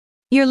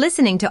You're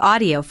listening to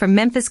audio from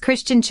Memphis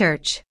Christian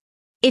Church.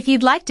 If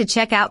you'd like to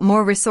check out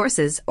more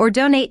resources or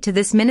donate to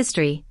this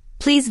ministry,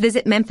 please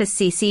visit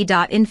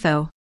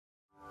memphiscc.info.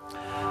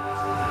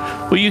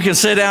 Well, you can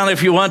sit down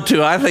if you want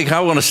to. I think I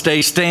want to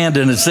stay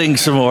standing and sing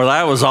some more.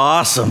 That was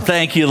awesome.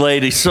 Thank you,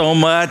 ladies, so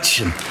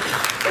much. And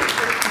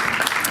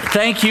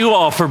thank you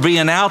all for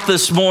being out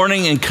this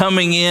morning and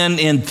coming in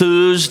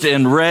enthused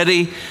and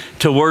ready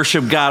to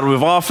worship God.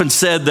 We've often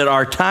said that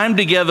our time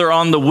together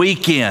on the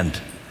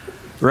weekend,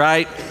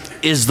 right,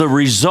 is the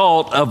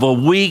result of a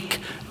week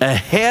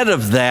ahead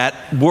of that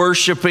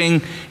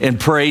worshiping and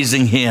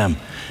praising Him.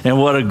 And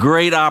what a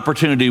great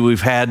opportunity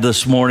we've had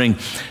this morning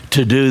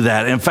to do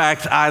that. In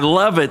fact, I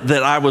love it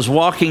that I was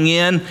walking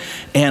in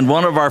and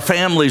one of our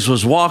families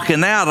was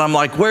walking out. I'm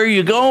like, "Where are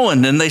you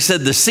going?" And they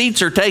said, "The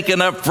seats are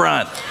taken up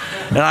front."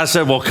 And I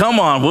said, "Well, come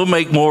on, we'll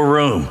make more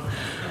room."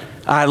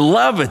 I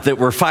love it that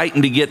we're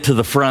fighting to get to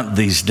the front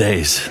these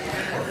days.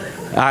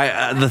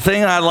 The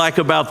thing I like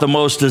about the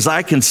most is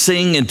I can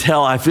sing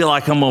until I feel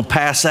like I'm going to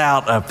pass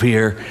out up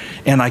here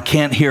and I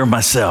can't hear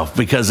myself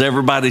because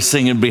everybody's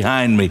singing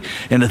behind me.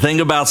 And the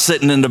thing about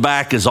sitting in the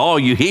back is all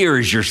you hear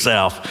is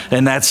yourself,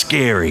 and that's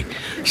scary.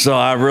 So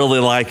I really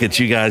like it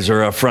you guys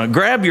are up front.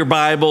 Grab your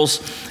Bibles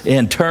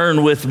and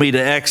turn with me to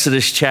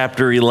Exodus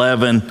chapter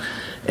 11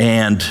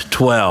 and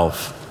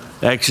 12.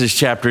 Exodus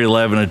chapter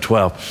 11 and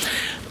 12.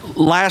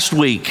 Last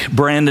week,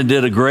 Brandon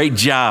did a great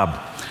job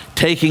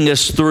taking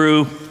us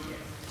through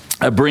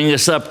bring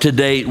us up to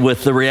date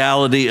with the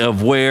reality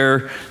of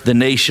where the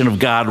nation of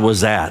God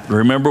was at.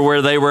 Remember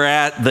where they were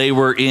at? They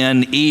were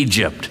in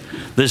Egypt.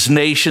 This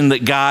nation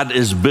that God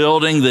is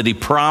building, that He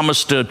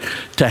promised to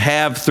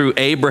have through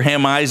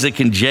Abraham,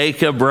 Isaac, and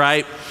Jacob,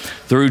 right?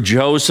 Through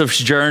Joseph's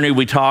journey,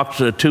 we talked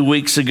 2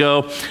 weeks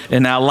ago.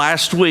 And now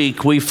last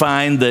week, we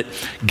find that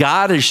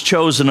God has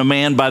chosen a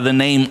man by the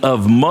name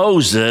of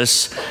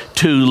Moses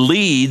to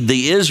lead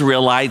the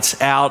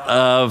Israelites out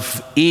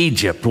of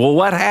Egypt. Well,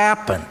 what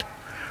happened?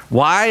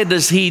 Why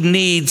does He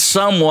need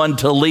someone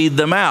to lead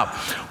them out?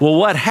 Well,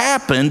 what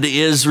happened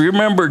is,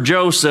 remember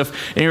Joseph,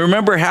 and you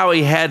remember how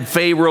he had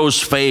Pharaoh's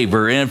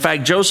favor. And in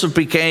fact, Joseph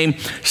became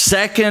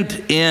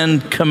second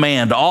in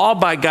command, all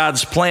by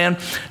God's plan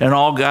and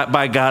all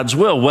by God's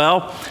will.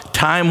 Well,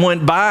 time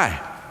went by.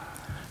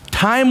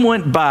 Time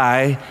went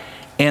by,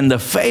 and the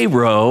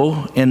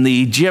Pharaoh and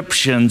the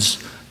Egyptians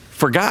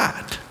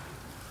forgot.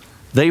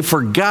 They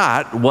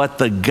forgot what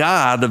the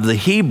God of the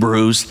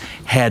Hebrews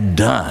had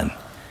done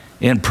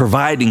in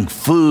providing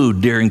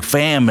food during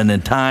famine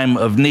and time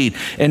of need.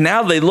 And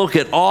now they look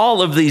at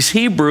all of these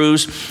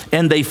Hebrews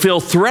and they feel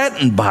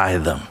threatened by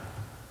them.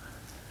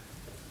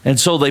 And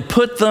so they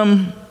put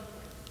them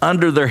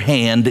under their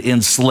hand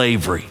in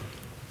slavery.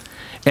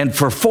 And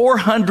for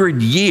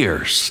 400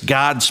 years,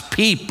 God's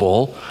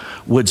people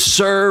would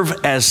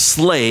serve as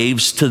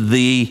slaves to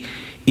the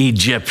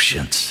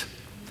Egyptians.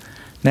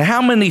 Now,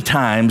 how many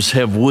times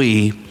have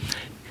we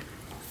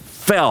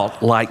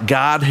felt like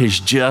God has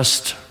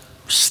just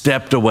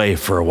stepped away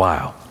for a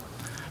while?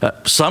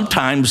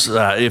 Sometimes,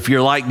 if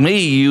you're like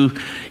me, you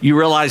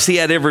realize He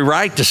had every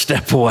right to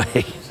step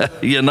away.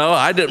 You know,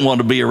 I didn't want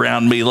to be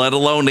around me, let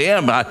alone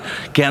Him. I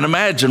can't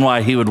imagine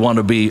why He would want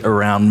to be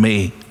around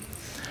me.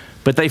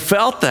 But they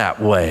felt that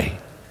way.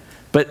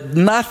 But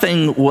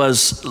nothing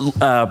was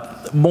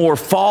more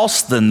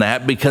false than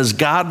that, because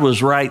God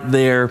was right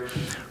there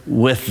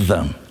with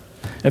them.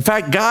 In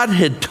fact, God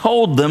had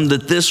told them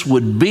that this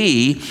would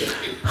be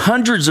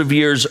hundreds of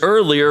years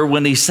earlier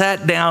when He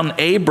sat down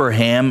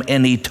Abraham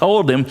and He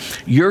told him,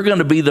 "You're going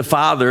to be the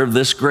father of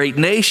this great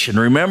nation."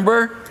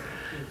 Remember?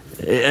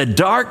 A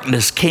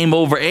darkness came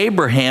over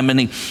Abraham, and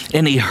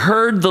he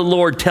heard the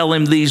Lord tell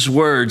him these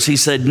words. He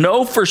said,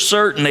 "Know for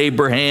certain,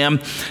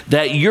 Abraham,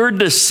 that your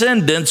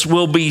descendants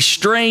will be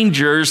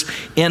strangers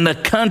in a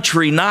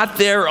country not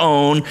their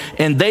own,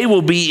 and they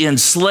will be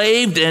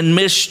enslaved and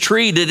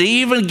mistreated."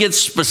 He even gets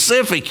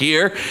specific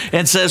here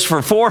and says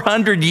for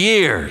 400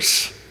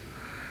 years.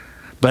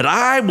 "But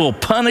I will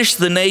punish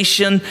the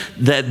nation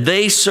that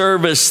they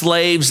serve as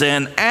slaves,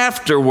 and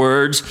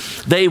afterwards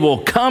they will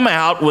come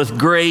out with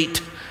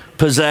great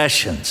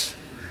possessions."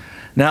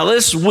 Now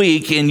this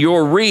week in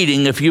your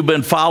reading, if you've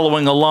been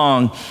following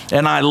along,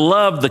 and I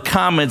love the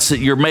comments that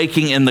you're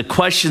making and the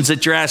questions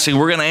that you're asking,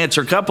 we're going to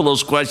answer a couple of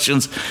those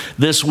questions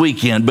this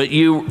weekend. But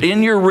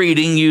in your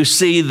reading, you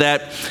see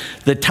that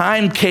the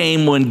time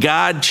came when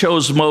God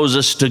chose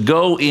Moses to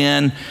go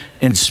in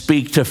and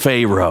speak to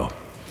Pharaoh.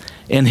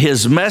 And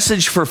his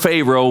message for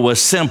Pharaoh was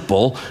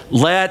simple: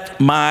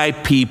 "Let my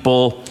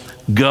people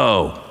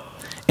go."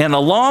 And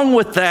along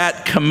with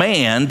that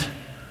command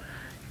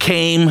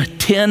came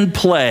 10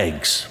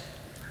 plagues,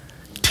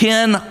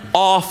 10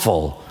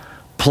 awful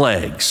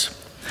plagues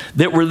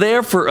that were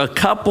there for a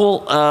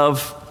couple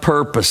of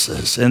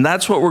purposes. And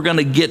that's what we're going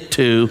to get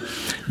to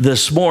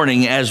this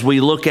morning as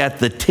we look at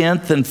the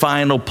 10th and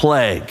final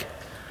plague.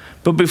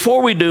 But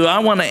before we do, I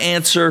want to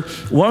answer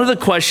one of the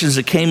questions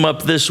that came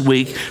up this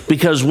week,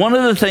 because one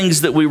of the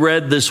things that we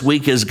read this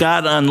week as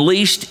God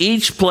unleashed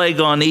each plague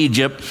on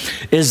Egypt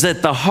is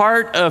that the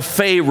heart of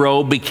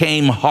Pharaoh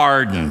became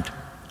hardened.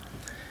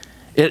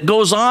 It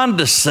goes on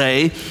to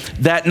say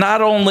that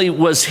not only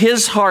was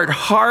his heart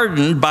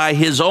hardened by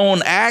his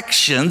own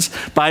actions,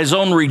 by his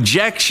own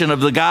rejection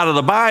of the God of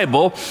the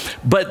Bible,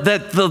 but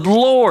that the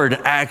Lord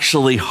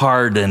actually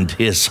hardened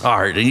his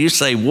heart. And you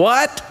say,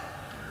 what?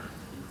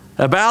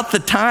 About the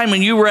time,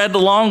 and you read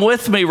along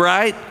with me,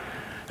 right?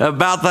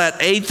 About that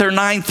 8th or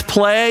 9th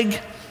plague.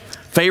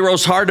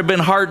 Pharaoh's heart had been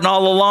hardened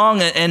all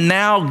along, and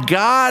now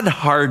God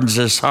hardens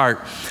his heart.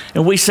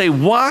 And we say,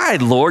 why,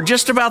 Lord?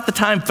 Just about the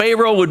time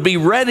Pharaoh would be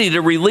ready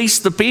to release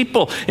the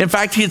people. In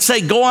fact, he'd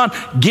say, go on,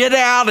 get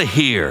out of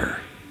here,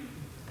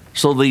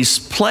 so these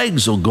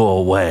plagues will go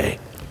away.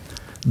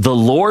 The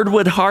Lord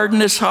would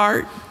harden his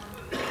heart?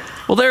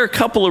 Well, there are a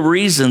couple of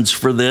reasons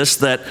for this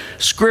that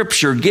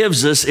Scripture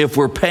gives us if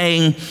we're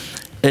paying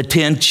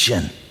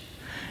attention.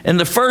 And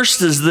the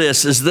first is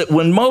this, is that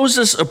when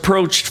Moses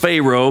approached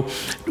Pharaoh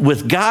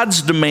with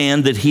God's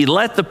demand that he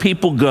let the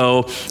people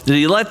go, that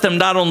he let them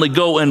not only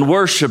go and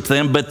worship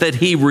them, but that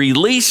he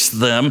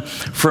released them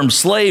from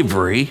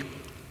slavery,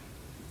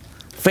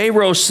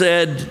 Pharaoh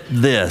said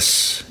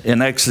this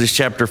in Exodus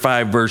chapter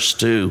 5, verse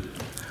 2,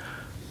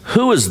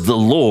 "Who is the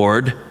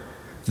Lord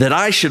that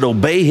I should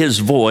obey his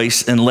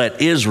voice and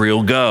let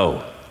Israel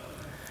go?"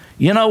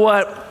 You know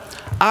what?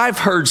 I've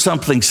heard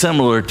something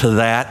similar to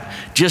that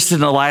just in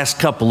the last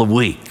couple of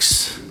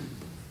weeks.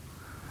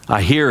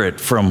 I hear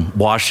it from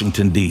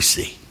Washington,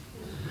 D.C.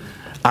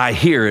 I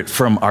hear it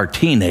from our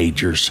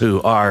teenagers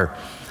who are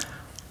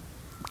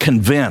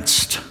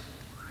convinced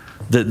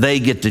that they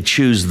get to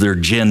choose their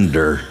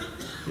gender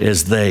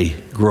as they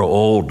grow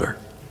older.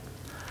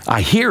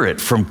 I hear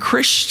it from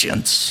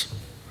Christians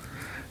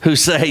who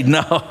say,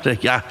 no,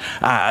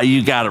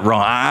 you got it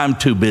wrong. I'm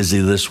too busy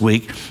this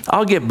week.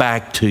 I'll get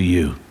back to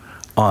you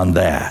on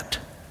that.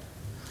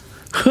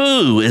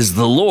 Who is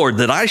the Lord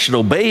that I should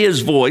obey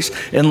his voice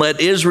and let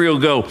Israel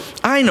go?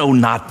 I know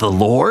not the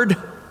Lord,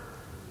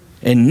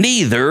 and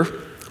neither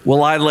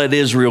will I let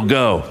Israel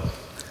go.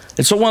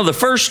 And so one of the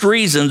first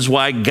reasons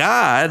why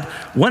God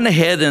went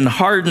ahead and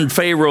hardened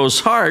Pharaoh's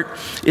heart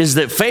is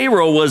that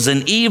Pharaoh was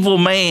an evil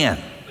man.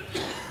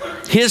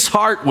 His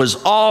heart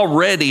was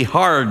already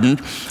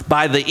hardened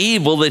by the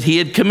evil that he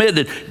had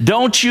committed.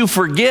 Don't you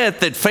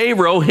forget that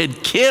Pharaoh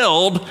had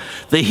killed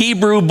the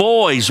Hebrew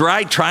boys,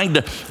 right? Trying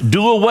to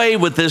do away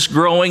with this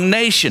growing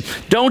nation.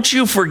 Don't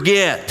you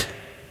forget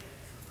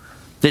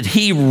that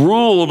he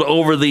ruled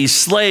over these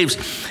slaves.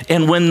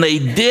 And when they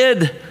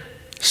did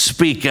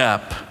speak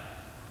up,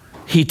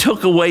 he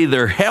took away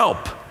their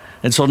help.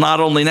 And so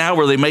not only now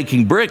were they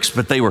making bricks,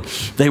 but they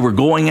were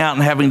going out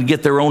and having to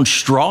get their own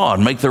straw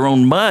and make their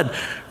own mud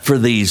for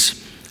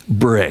these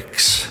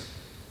bricks.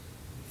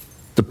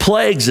 The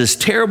plagues, as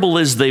terrible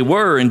as they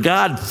were, and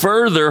God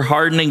further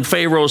hardening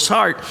Pharaoh's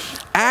heart,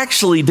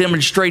 actually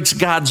demonstrates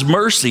God's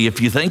mercy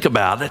if you think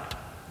about it.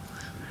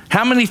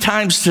 How many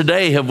times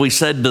today have we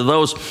said to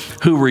those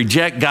who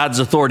reject God's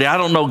authority, I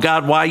don't know,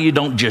 God, why you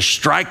don't just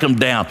strike them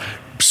down,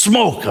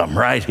 smoke them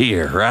right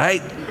here,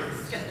 right?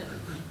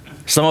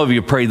 Some of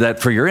you prayed that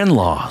for your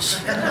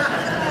in-laws.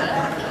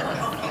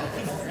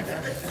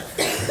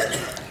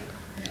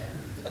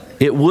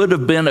 It would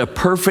have been a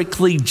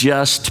perfectly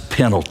just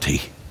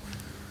penalty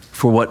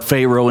for what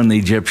Pharaoh and the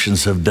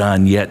Egyptians have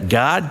done, yet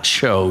God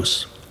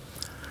chose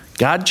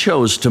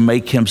to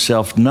make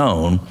himself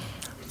known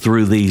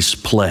through these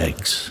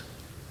plagues.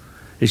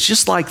 It's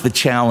just like the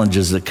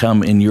challenges that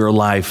come in your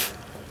life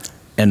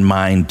and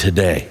mine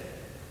today.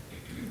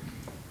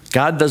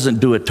 God doesn't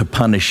do it to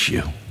punish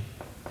you.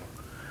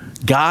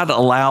 God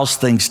allows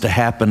things to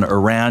happen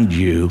around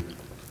you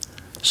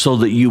so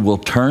that you will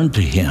turn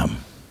to him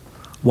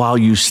while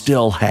you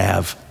still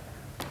have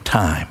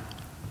time.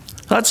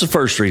 That's the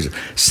first reason.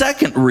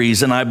 Second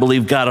reason I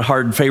believe God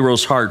hardened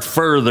Pharaoh's heart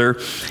further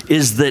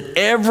is that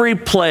every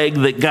plague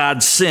that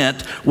God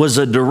sent was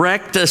a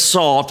direct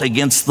assault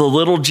against the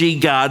little g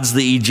gods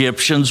the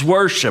Egyptians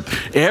worship.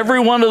 Every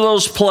one of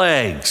those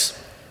plagues,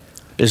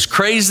 as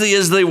crazy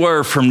as they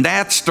were, from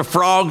gnats to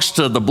frogs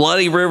to the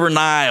bloody river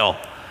Nile,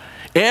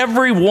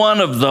 every one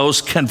of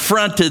those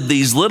confronted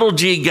these little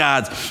g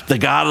gods, the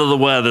god of the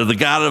weather, the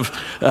god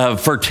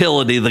of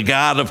fertility, the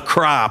god of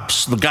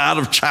crops, the god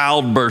of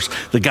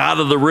childbirth, the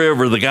god of the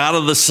river, the god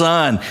of the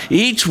sun.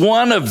 Each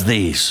one of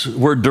these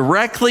were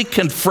directly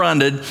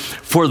confronted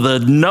for the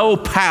no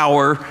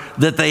power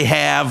that they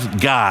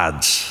have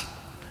gods.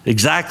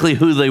 Exactly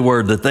who they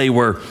were, that they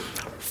were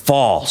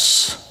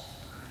false.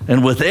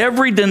 And with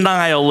every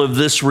denial of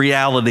this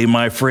reality,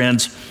 my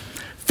friends,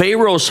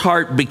 Pharaoh's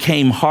heart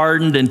became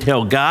hardened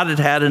until God had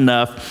had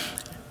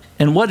enough.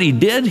 And what he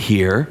did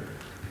here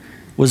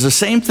was the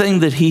same thing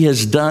that he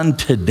has done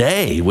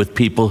today with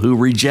people who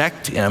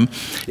reject him,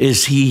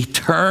 is he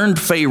turned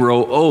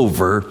Pharaoh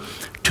over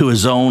to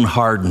his own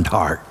hardened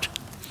heart.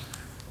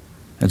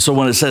 And so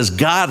when it says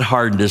God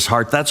hardened his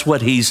heart, that's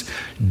what he's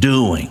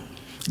doing.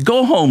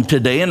 Go home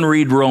today and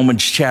read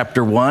Romans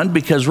chapter 1,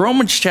 because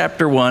Romans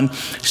chapter 1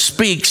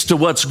 speaks to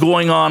what's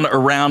going on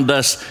around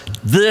us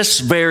this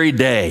very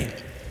day.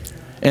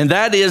 And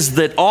that is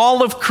that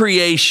all of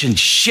creation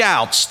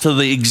shouts to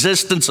the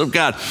existence of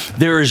God.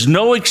 There is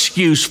no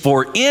excuse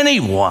for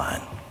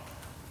anyone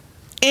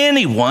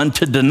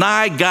to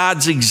deny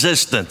God's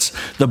existence.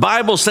 The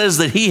Bible says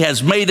that he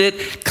has made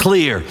it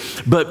clear.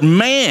 But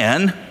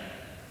man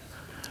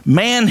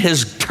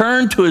has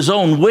turned to his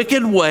own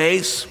wicked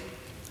ways.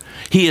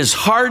 He has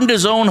hardened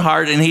his own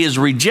heart, and he has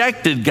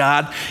rejected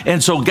God.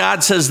 And so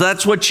God says,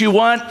 that's what you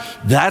want,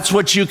 that's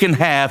what you can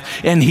have.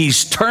 And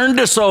he's turned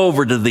us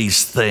over to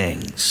these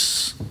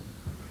things.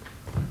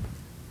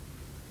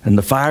 And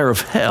the fire of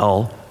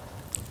hell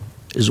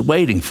is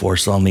waiting for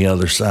us on the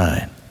other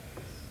side.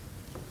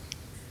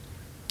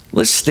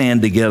 Let's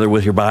stand together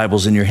with your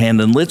Bibles in your hand,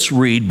 and let's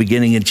read,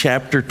 beginning in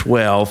chapter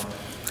 12,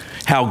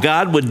 how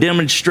God would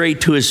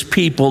demonstrate to his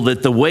people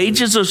that the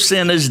wages of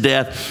sin is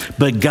death,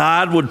 but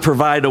God would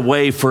provide a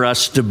way for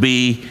us to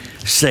be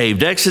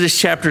saved. Exodus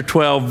chapter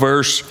 12,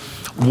 verse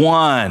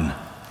 1.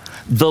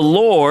 The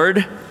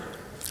Lord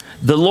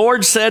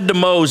said to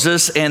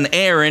Moses and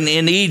Aaron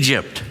in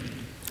Egypt,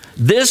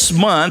 this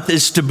month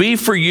is to be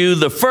for you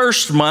the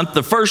first month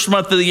of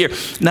the year.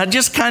 Now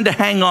just kind of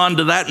hang on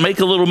to that, make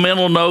a little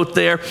mental note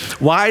there.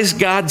 Why is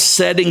God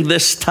setting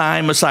this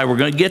time aside? We're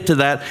going to get to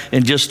that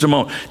in just a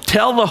moment.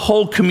 Tell the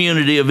whole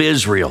community of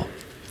Israel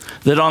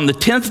that on the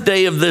 10th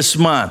day of this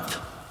month,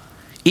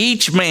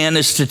 each man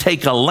is to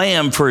take a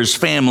lamb for his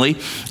family,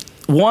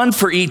 one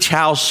for each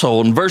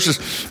household. And verses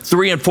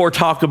 3 and 4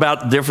 talk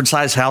about different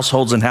size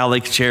households and how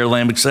they can share a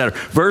lamb, etc.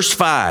 Verse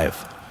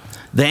 5.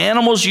 The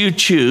animals you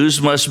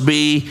choose must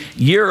be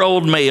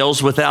year-old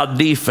males without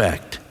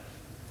defect,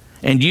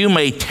 and you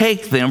may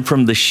take them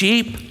from the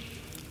sheep,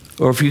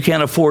 or if you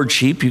can't afford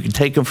sheep, you can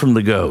take them from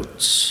the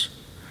goats.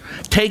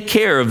 Take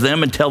care of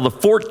them until the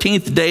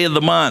 14th day of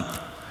the month,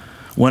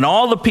 when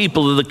all the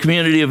people of the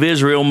community of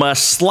Israel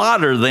must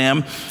slaughter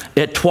them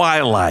at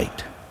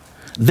twilight.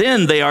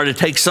 Then they are to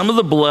take some of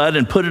the blood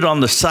and put it on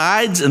the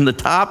sides and the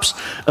tops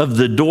of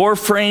the door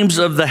frames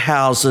of the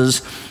houses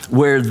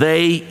where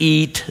they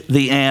eat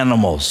the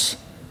animals.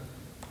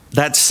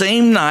 That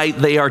same night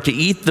they are to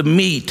eat the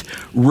meat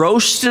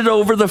roasted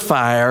over the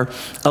fire,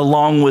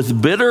 along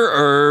with bitter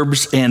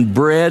herbs and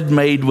bread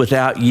made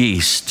without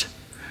yeast.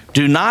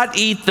 Do not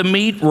eat the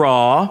meat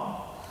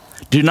raw.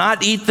 Do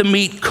not eat the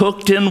meat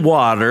cooked in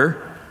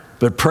water,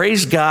 but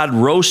praise God,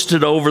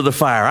 roasted over the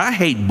fire. I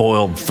hate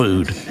boiled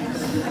food.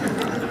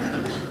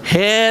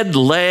 Head,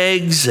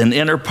 legs, and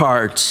inner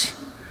parts.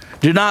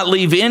 Do not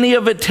leave any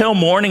of it till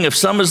morning. If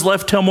some is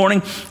left till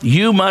morning,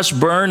 you must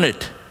burn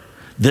it.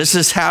 This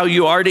is how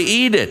you are to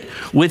eat it,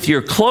 with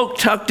your cloak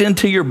tucked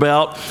into your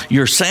belt,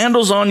 your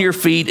sandals on your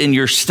feet, and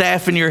your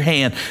staff in your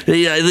hand.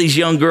 These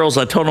young girls,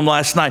 I told them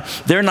last night,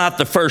 they're not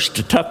the first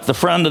to tuck the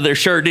front of their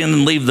shirt in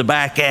and leave the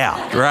back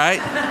out, right?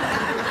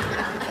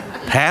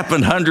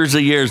 Happened hundreds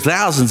of years,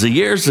 thousands of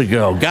years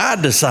ago.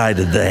 God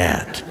decided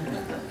that.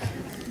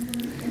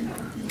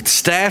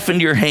 Staff in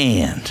your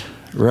hand,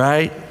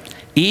 right?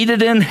 Eat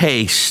it in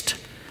haste.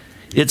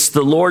 It's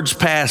the Lord's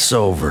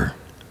Passover.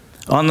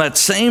 On that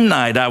same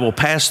night, I will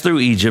pass through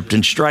Egypt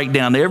and strike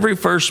down every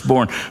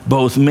firstborn,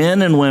 both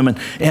men and women,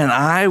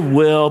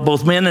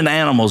 both men and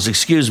animals,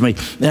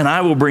 and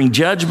I will bring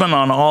judgment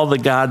on all the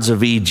gods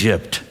of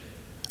Egypt.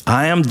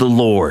 I am the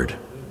Lord.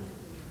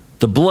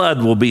 The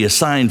blood will be a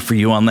sign for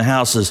you on the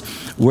houses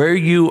where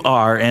you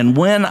are, and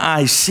when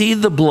I see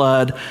the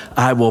blood,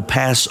 I will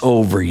pass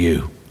over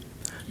you.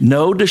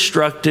 No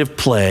destructive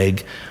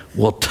plague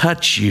will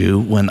touch you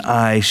when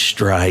I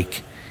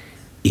strike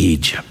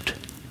Egypt.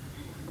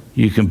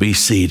 You can be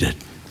seated.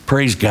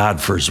 Praise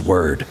God for his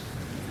word.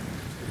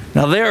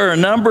 Now, there are a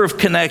number of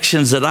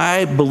connections that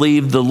I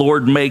believe the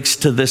Lord makes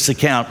to this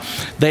account.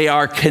 They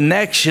are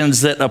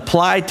connections that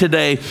apply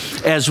today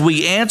as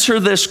we answer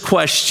this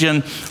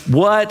question,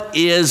 what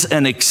is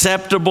an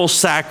acceptable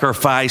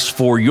sacrifice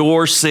for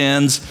your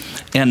sins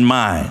and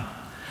mine?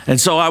 And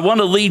so I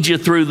want to lead you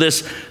through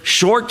this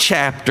short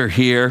chapter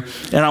here,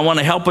 and I want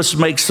to help us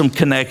make some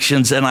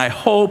connections, and I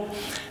hope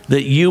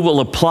that you will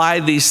apply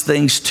these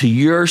things to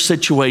your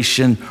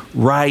situation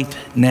right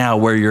now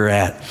where you're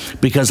at.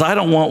 Because I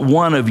don't want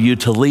one of you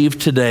to leave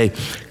today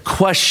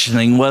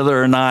questioning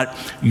whether or not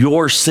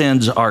your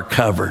sins are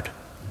covered.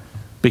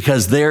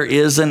 Because there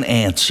is an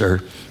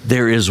answer.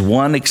 There is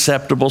one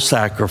acceptable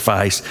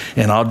sacrifice,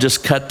 and I'll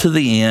just cut to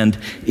the end.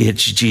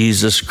 It's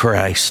Jesus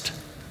Christ.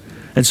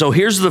 And so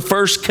here's the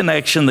first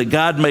connection that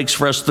God makes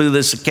for us through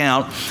this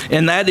account,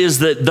 and that is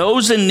that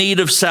those in need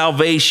of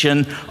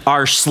salvation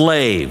are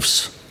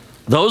slaves.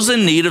 Those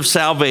in need of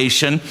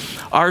salvation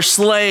are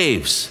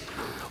slaves.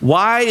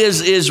 Why is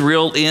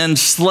Israel in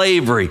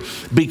slavery?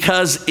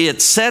 Because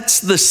it sets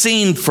the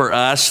scene for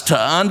us to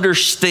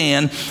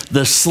understand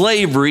the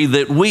slavery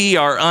that we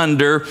are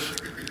under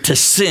to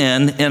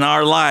sin in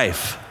our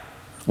life.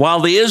 While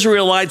the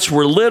Israelites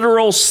were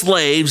literal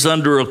slaves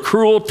under a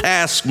cruel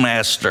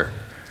taskmaster,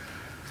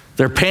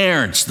 Their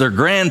parents, their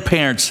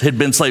grandparents had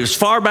been slaves as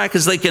far back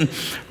as they can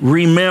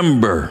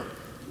remember.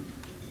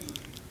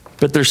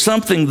 But there's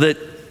something that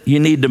you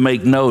need to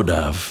make note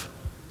of,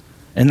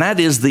 and that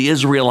is the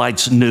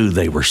Israelites knew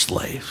they were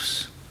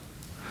slaves.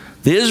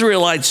 The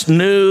Israelites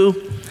knew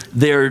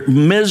their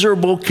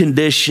miserable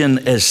condition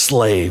as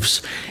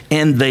slaves,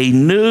 and they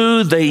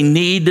knew they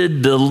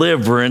needed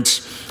deliverance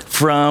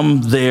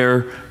from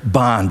their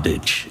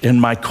bondage.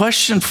 And my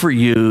question for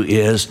you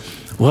is,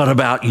 what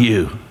about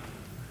you?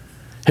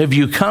 Have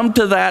you come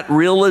to that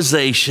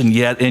realization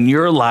yet in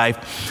your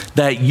life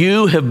that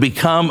you have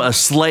become a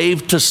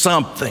slave to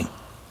something?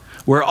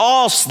 We're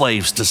all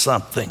slaves to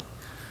something.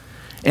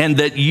 And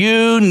that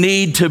you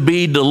need to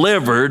be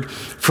delivered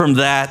from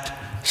that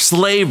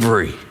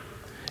slavery.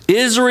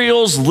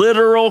 Israel's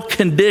literal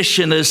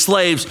condition as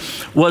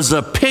slaves was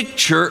a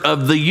picture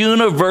of the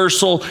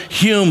universal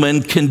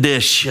human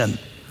condition.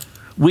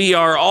 We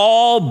are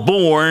all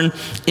born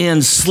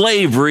in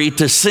slavery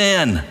to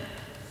sin.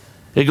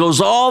 It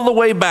goes all the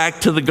way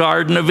back to the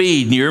Garden of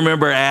Eden. You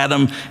remember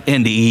Adam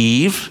and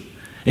Eve,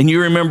 and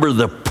you remember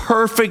the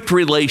perfect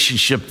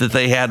relationship that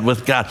they had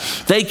with God.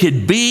 They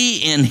could be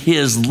in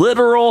his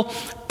literal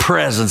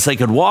presence. They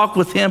could walk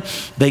with him.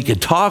 They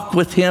could talk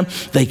with him.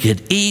 They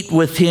could eat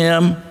with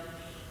him.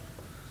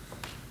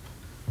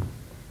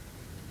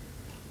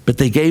 But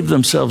they gave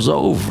themselves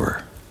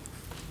over.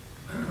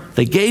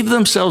 They gave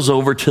themselves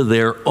over to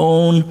their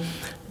own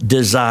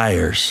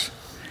desires.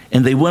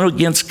 And they went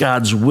against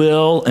God's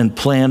will and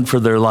plan for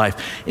their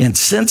life. And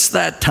since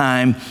that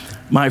time,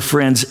 my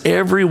friends,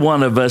 every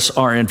one of us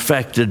are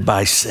infected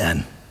by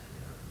sin.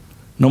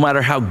 No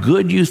matter how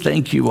good you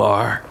think you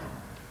are,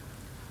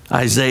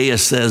 Isaiah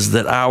says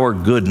that our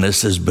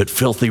goodness is but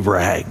filthy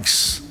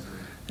rags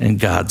in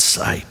God's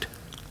sight.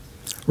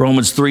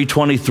 Romans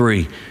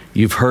 3:23,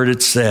 you've heard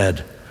it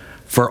said,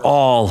 for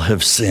all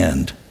have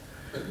sinned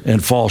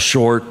and fall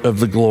short of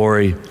the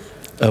glory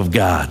of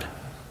God.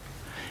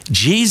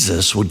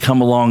 Jesus would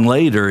come along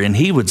later and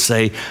he would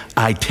say,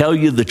 I tell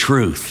you the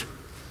truth.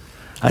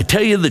 I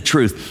tell you the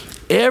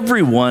truth.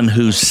 Everyone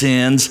who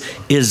sins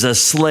is a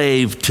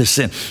slave to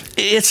sin.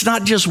 It's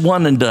not just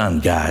one and done,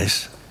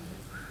 guys.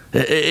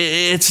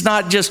 It's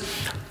not just,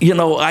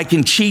 I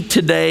can cheat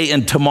today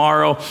and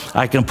tomorrow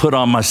I can put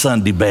on my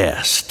Sunday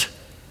best.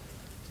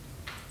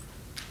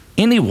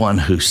 Anyone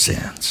who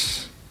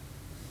sins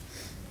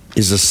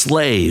is a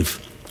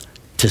slave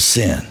to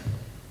sin.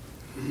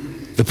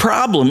 The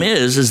problem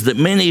is that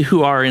many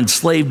who are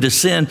enslaved to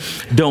sin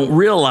don't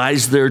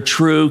realize their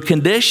true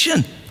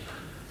condition.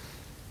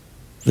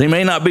 They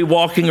may not be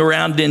walking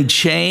around in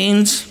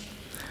chains.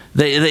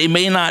 They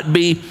may not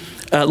be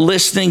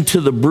listening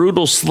to the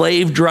brutal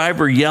slave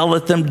driver yell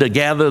at them to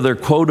gather their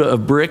quota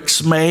of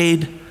bricks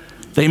made.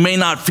 They may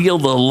not feel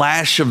the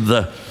lash of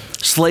the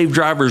slave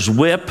driver's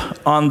whip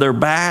on their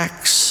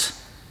backs.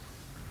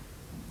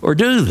 Or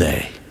do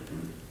they?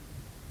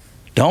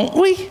 Don't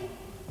we?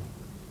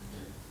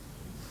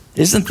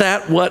 Isn't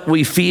that what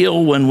we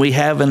feel when we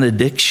have an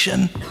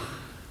addiction?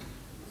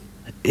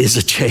 Is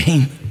a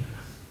chain.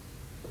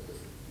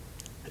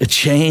 A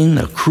chain,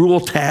 a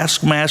cruel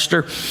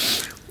taskmaster.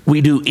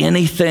 We do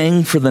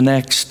anything for the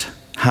next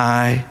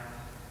high.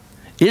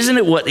 Isn't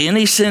it what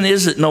any sin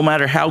is, that no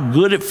matter how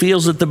good it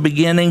feels at the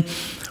beginning,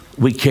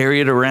 we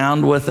carry it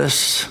around with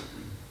us?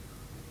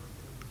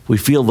 We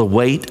feel the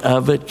weight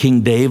of it.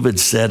 King David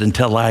said,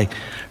 until I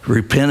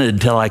repented,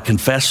 until I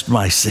confessed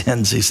my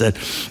sins, he said,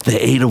 they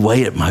ate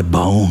away at my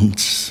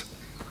bones.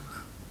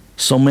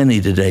 So many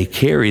today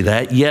carry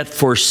that, yet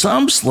for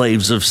some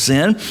slaves of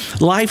sin,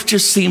 life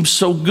just seems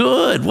so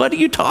good. What are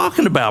you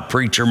talking about,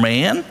 preacher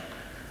man?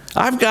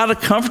 I've got a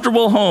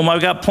comfortable home.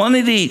 I've got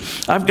plenty to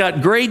eat. I've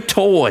got great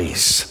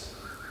toys.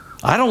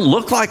 I don't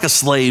look like a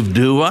slave,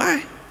 do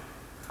I?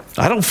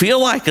 I don't feel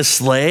like a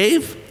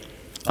slave.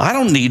 I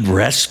don't need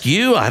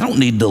rescue. I don't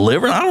need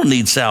deliverance. I don't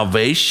need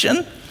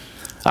salvation.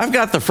 I've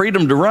got the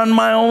freedom to run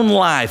my own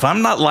life.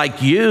 I'm not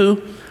like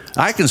you.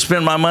 I can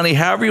spend my money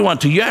however you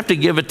want to. You have to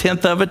give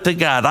 1/10 of it to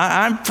God.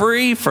 I'm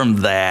free from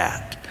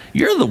that.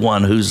 You're the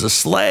one who's a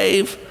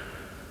slave.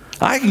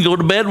 I can go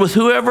to bed with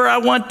whoever I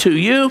want to.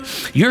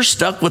 You're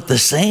stuck with the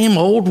same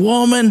old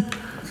woman.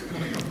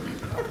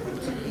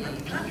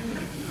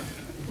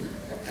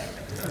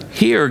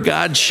 Here,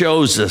 God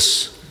shows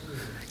us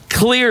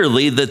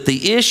clearly that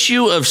the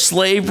issue of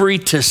slavery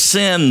to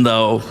sin,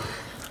 though,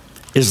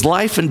 is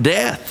life and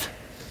death.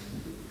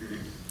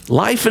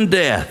 Life and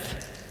death.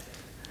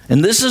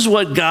 And this is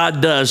what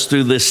God does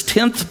through this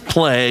 10th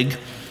plague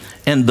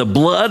and the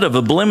blood of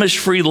a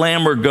blemish-free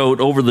lamb or goat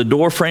over the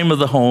doorframe of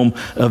the home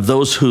of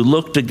those who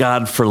look to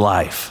God for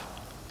life.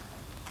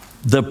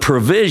 The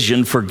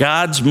provision for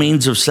God's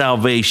means of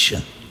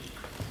salvation.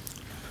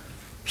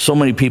 So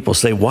many people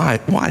say, why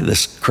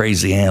this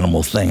crazy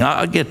animal thing?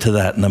 I'll get to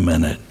that in a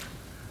minute.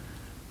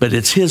 But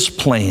it's his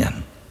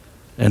plan.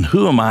 And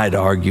who am I to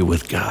argue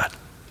with God?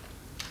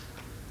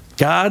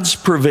 God's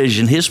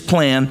provision, his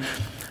plan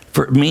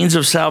for means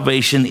of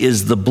salvation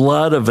is the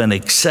blood of an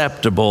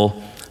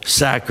acceptable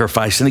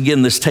sacrifice. And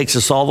again, this takes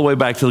us all the way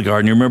back to the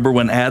garden. You remember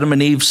when Adam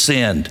and Eve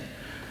sinned?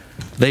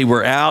 They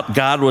were out.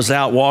 God was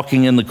out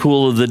walking in the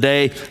cool of the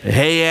day.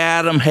 Hey,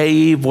 Adam. Hey,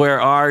 Eve, where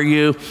are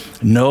you?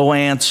 No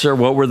answer.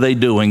 What were they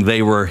doing?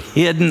 They were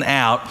hidden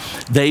out.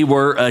 They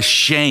were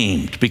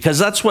ashamed, because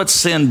that's what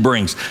sin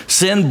brings.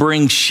 Sin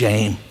brings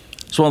shame.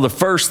 It's one of the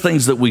first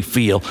things that we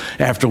feel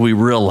after we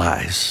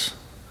realize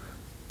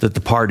that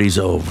the party's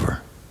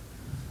over.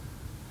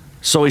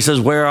 So he says,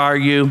 where are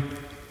you?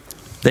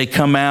 They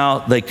come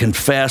out. They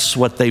confess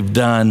what they've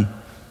done.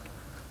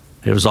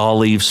 It was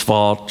all Eve's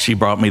fault. She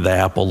brought me the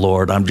apple,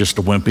 Lord. I'm just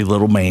a wimpy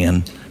little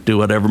man. Do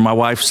whatever my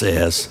wife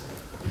says.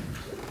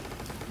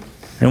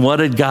 And what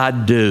did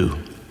God do?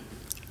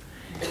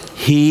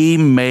 He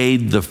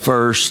made the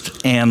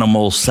first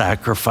animal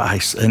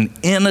sacrifice. An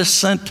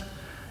innocent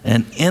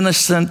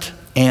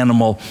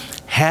animal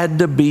had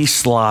to be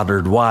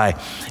slaughtered.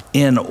 Why?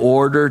 In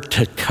order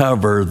to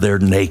cover their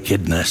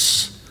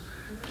nakedness.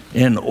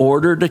 In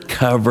order to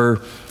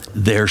cover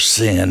their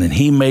sin. And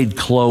he made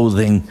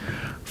clothing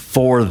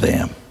for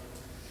them.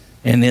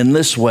 And in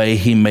this way,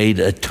 he made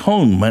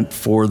atonement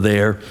for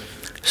their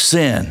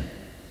sin.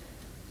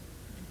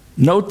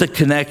 Note the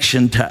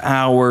connection to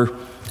our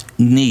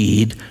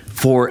need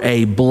for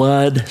a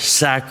blood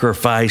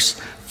sacrifice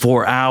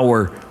for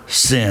our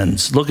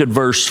sins. Look at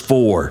verse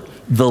 4.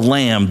 The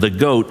lamb, the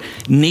goat,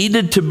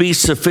 needed to be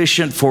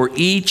sufficient for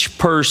each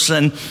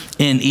person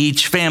in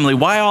each family.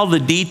 Why all the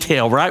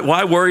detail, right?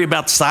 Why worry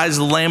about the size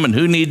of the lamb and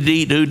who needed to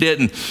eat, who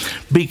didn't?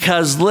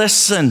 Because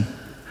listen,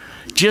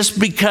 just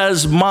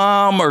because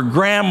mom or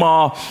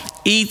grandma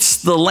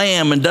eats the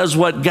lamb and does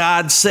what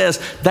God says,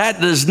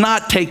 that does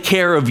not take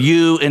care of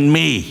you and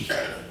me.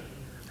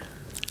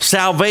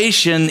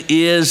 Salvation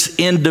is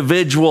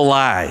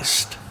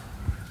individualized.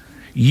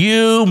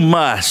 You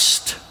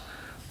must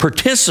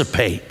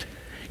participate.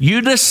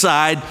 You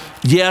decide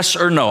yes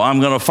or no.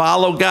 I'm going to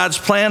follow God's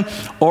plan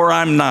or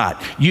I'm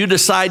not. You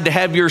decide to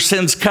have your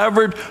sins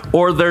covered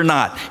or they're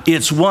not.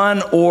 It's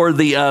one or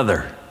the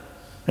other.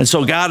 And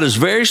so God is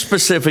very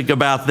specific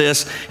about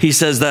this. He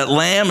says that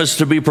lamb is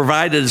to be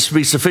provided, is to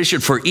be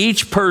sufficient for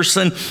each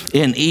person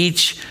in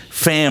each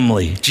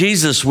family.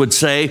 Jesus would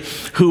say,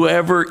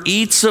 whoever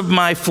eats of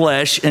my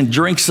flesh and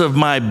drinks of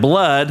my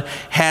blood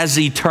has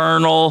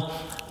eternal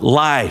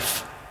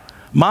life.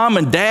 Mom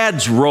and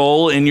dad's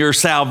role in your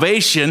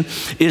salvation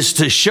is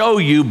to show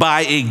you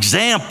by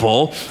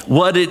example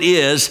what it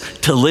is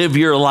to live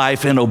your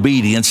life in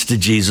obedience to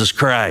Jesus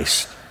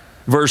Christ.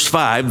 Verse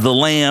 5, the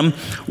lamb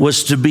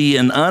was to be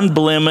an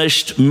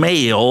unblemished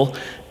male,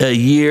 a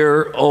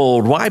year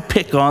old. Why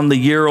pick on the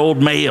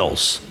year-old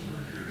males?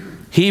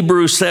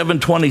 Hebrews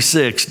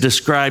 7:26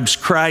 describes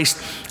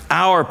Christ,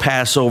 our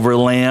Passover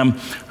lamb,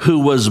 who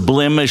was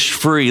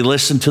blemish-free.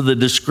 Listen to the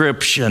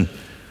description.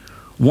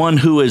 One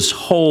who is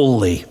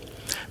holy,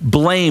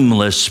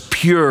 blameless,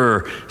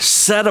 pure,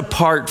 set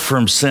apart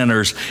from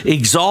sinners,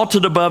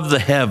 exalted above the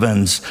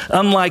heavens.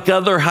 Unlike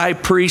other high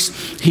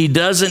priests, he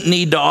doesn't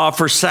need to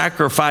offer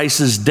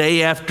sacrifices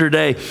day after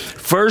day,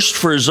 first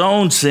for his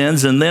own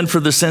sins and then for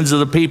the sins of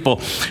the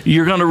people.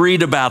 You're going to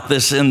read about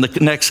this in the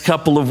next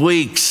couple of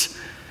weeks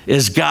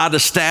as God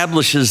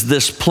establishes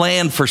this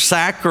plan for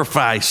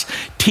sacrifice,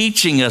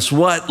 teaching us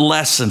what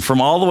lesson from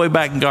all the way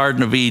back in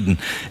Garden of Eden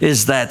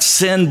is that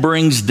sin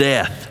brings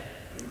death.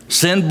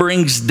 Sin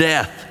brings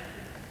death.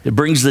 It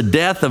brings the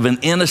death of an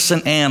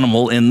innocent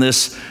animal in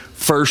this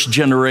first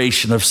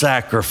generation of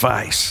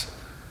sacrifice.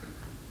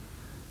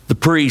 The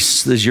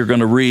priests, as you're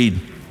going to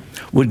read,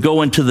 would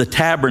go into the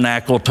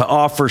tabernacle to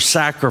offer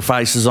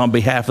sacrifices on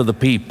behalf of the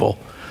people.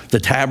 The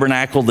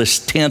tabernacle,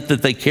 this tent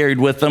that they carried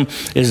with them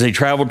as they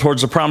traveled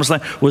towards the promised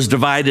land, was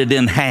divided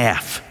in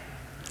half.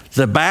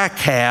 The back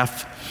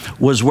half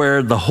was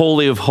where the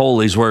Holy of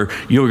Holies, where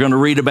you were going to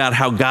read about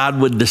how God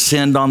would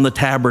descend on the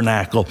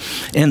tabernacle.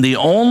 And the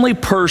only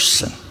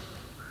person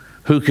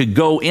who could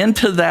go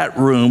into that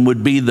room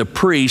would be the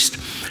priest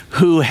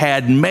who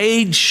had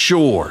made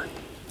sure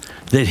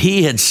that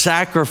he had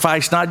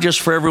sacrificed not just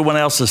for everyone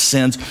else's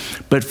sins,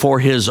 but for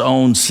his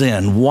own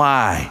sin.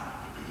 Why?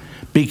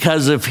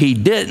 Because if he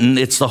didn't,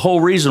 it's the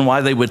whole reason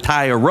why they would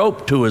tie a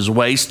rope to his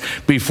waist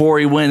before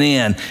he went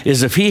in,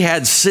 is if he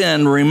had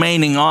sin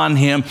remaining on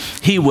him,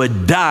 he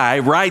would die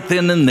right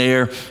then and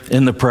there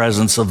in the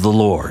presence of the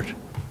Lord.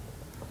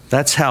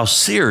 That's how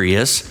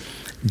serious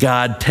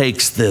God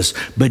takes this.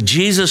 But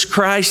Jesus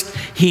Christ,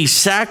 he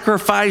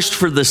sacrificed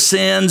for the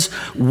sins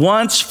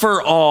once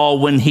for all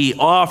when he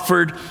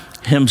offered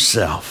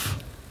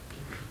himself.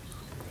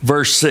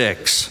 Verse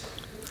 6.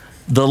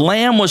 The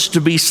lamb was to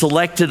be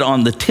selected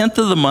on the 10th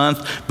of the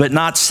month, but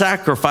not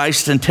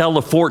sacrificed until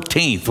the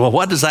 14th. Well,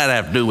 what does that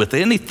have to do with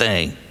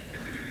anything?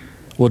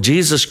 Well,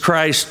 Jesus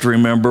Christ,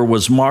 remember,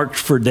 was marked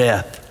for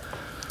death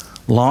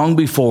long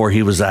before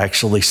he was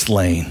actually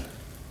slain.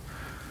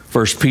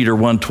 1 Peter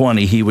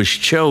 1:20, he was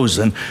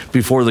chosen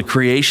before the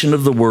creation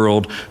of the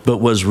world, but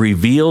was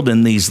revealed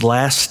in these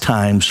last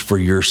times for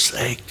your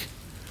sake.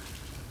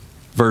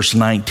 Verse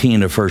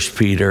 19 of 1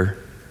 Peter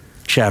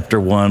chapter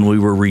 1, we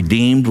were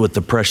redeemed with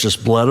the precious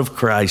blood of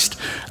Christ,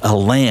 a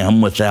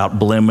lamb without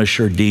blemish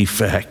or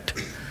defect.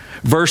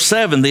 Verse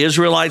 7, the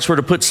Israelites were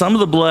to put some of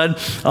the blood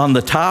on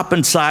the top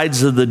and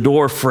sides of the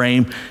door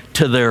frame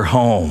to their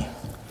home.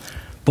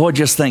 Boy,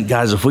 just think,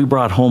 guys, if we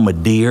brought home a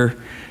deer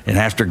and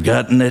after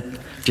gutting it,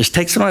 just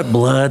take some of that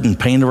blood and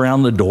paint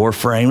around the door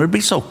frame. It'd be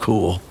so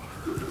cool.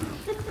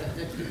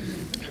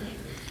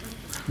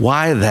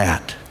 Why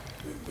that?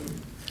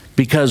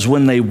 Because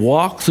when they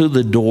walked through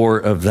the door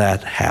of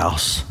that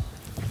house,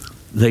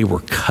 they were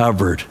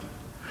covered.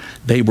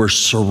 They were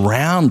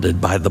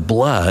surrounded by the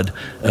blood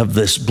of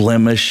this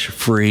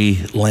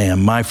blemish-free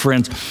lamb. My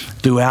friends,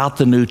 throughout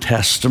the New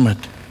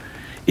Testament,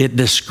 it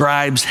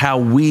describes how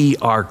we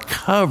are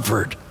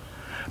covered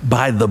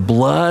by the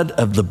blood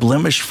of the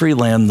blemish-free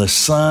lamb, the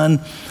Son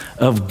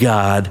of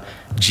God,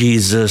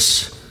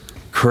 Jesus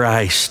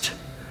Christ.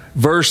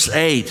 Verse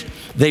 8,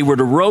 they were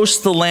to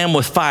roast the lamb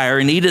with fire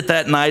and eat it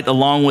that night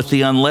along with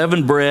the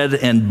unleavened bread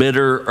and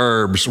bitter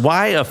herbs.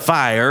 Why a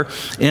fire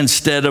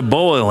instead of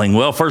boiling?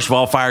 Well, first of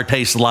all, fire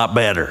tastes a lot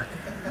better.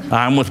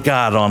 I'm with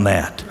God on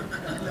that.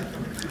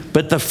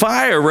 But the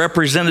fire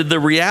represented the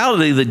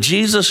reality that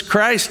Jesus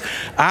Christ,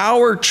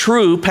 our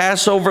true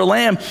Passover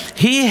lamb,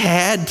 he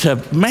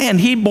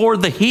bore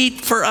the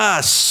heat for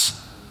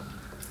us.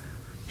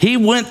 He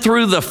went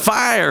through the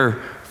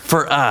fire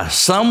for us.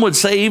 Some would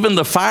say even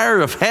the fire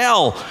of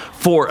hell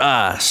for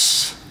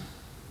us.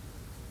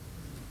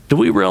 Do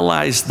we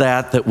realize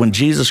that when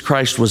Jesus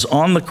Christ was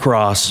on the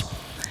cross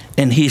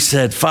and he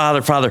said,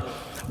 Father, Father,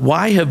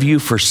 why have you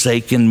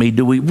forsaken me?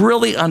 Do we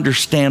really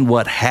understand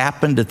what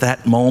happened at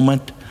that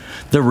moment?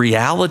 The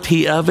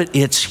reality of it,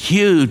 it's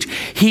huge.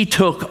 He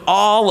took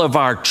all of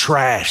our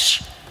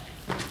trash.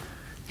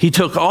 He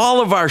took all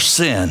of our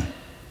sin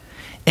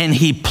and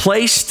he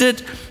placed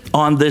it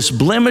on this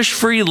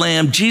blemish-free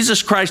lamb,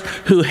 Jesus Christ,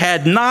 who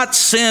had not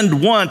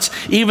sinned once,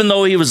 even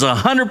though he was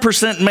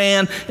 100%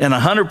 man and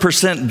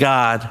 100%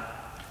 God.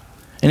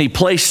 And he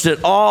placed it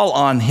all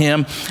on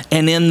him.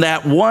 And in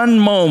that one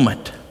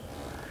moment,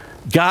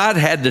 God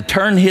had to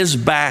turn his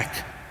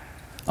back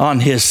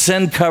on his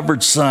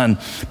sin-covered son,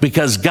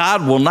 because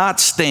God will not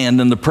stand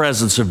in the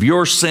presence of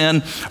your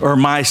sin or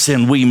my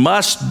sin. We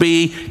must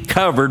be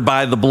covered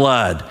by the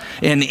blood.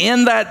 And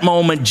in that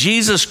moment,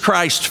 Jesus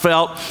Christ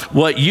felt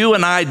what you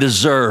and I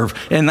deserve,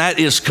 and that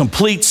is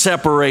complete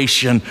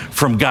separation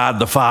from God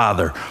the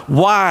Father.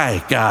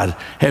 Why, God,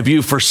 have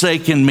you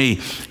forsaken me?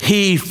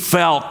 He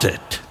felt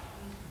it.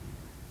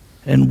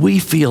 And we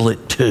feel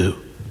it too.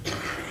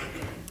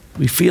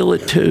 We feel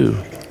it too.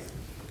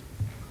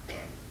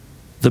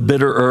 The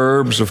bitter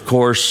herbs, of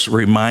course,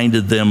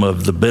 reminded them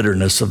of the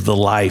bitterness of the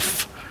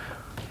life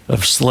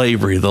of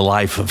slavery, the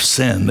life of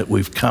sin that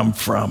we've come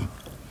from.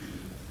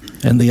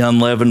 And the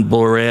unleavened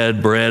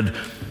bread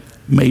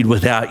made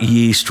without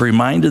yeast,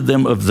 reminded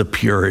them of the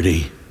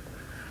purity.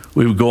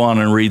 We would go on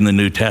and read in the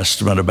New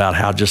Testament about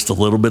how just a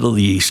little bit of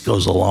the yeast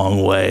goes a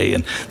long way,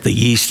 and the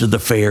yeast of the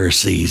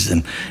Pharisees,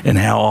 and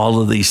how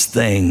all of these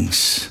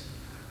things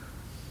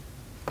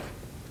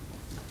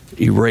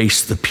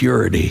erase the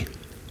purity.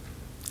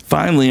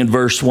 Finally, in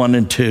verse 1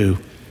 and 2,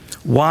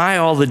 why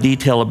all the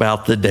detail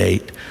about the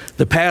date?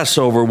 The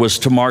Passover was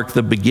to mark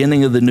the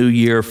beginning of the new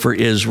year for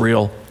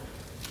Israel.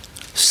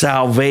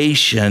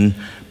 Salvation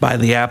by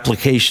the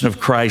application of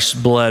Christ's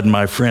blood,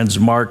 my friends,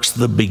 marks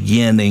the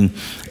beginning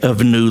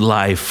of new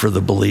life for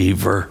the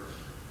believer.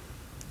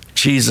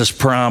 Jesus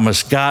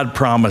promised, God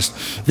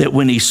promised, that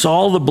when he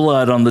saw the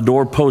blood on the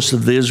doorposts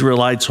of the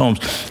Israelites' homes,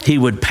 he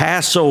would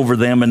pass over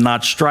them and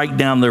not strike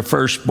down their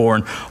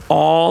firstborn.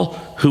 All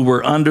who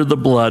were under the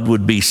blood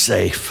would be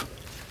safe.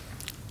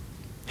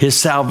 His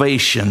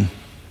salvation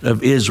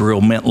of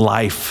Israel meant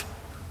life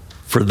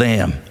for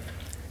them.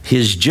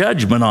 His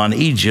judgment on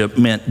Egypt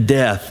meant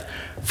death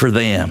for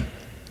them.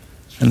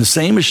 And the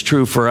same is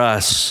true for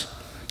us.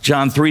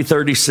 John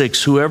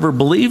 3:36, whoever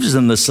believes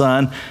in the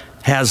Son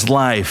has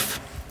life.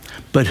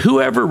 But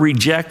whoever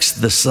rejects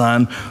the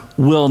Son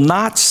will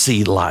not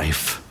see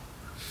life,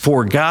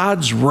 for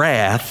God's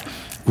wrath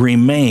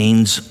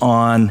remains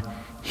on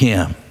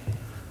him.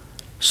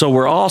 So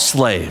we're all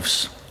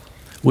slaves.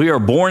 We are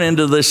born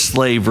into this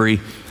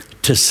slavery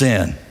to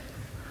sin.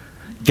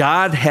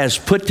 God has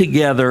put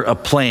together a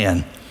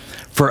plan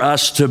for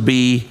us to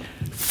be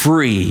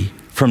free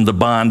from the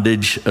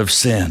bondage of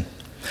sin.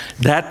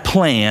 That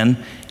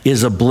plan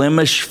is a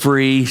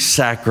blemish-free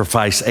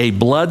sacrifice, a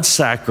blood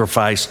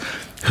sacrifice,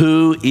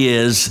 who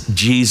is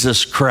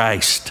Jesus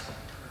Christ,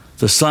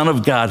 the Son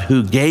of God,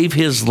 who gave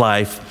his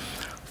life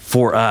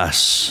for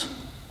us.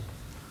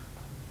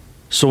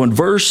 So in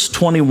verse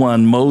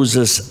 21,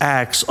 Moses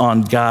acts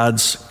on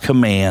God's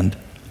command.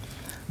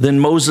 Then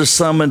Moses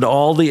summoned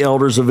all the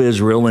elders of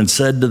Israel and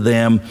said to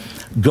them,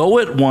 go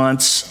at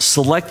once,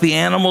 select the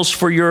animals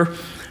for your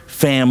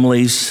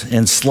families,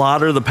 and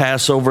slaughter the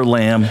Passover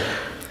lamb.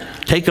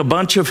 Take a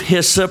bunch of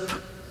hyssop.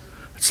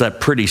 It's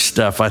that pretty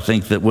stuff, I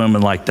think, that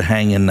women like to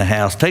hang in the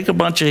house. Take a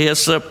bunch of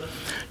hyssop,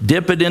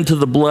 dip it into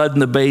the blood in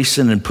the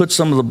basin, and put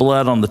some of the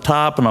blood on the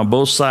top and on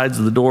both sides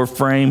of the door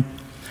frame.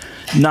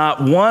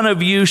 Not one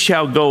of you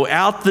shall go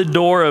out the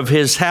door of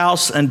his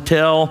house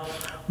until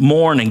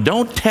morning.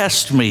 Don't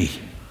test me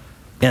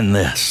in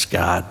this,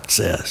 God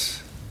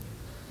says.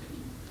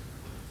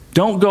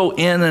 Don't go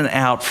in and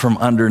out from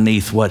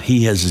underneath what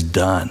he has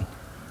done.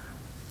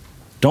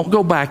 Don't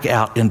go back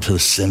out into the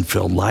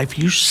sin-filled life.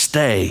 You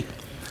stay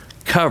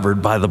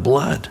covered by the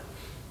blood.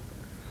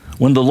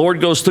 When the Lord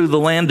goes through the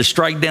land to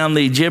strike down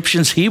the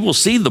Egyptians, he will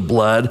see the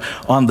blood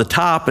on the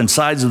top and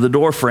sides of the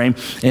doorframe,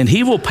 and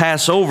he will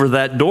pass over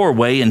that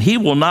doorway, and he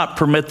will not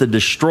permit the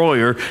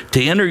destroyer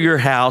to enter your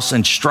house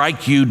and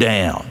strike you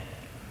down.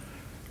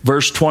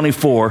 Verse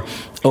 24,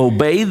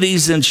 obey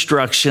these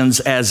instructions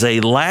as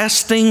a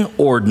lasting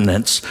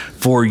ordinance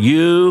for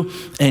you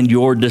and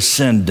your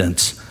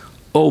descendants.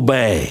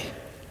 Obey.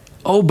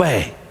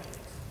 Obey.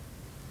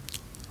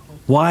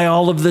 Why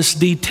all of this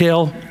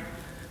detail?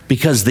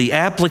 Because the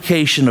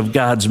application of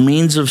God's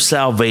means of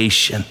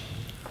salvation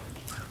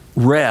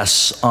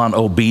rests on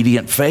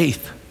obedient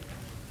faith.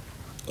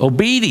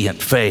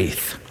 Obedient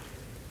faith.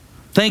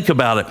 Think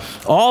about it.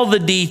 All the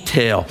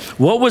detail.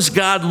 What was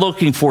God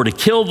looking for? To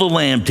kill the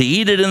lamb, to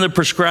eat it in the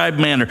prescribed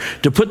manner,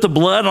 to put the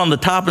blood on the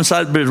top and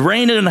side, but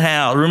remain in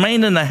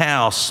the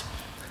house.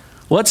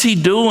 What's he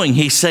doing?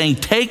 He's saying,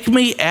 take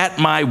me at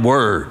my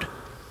word.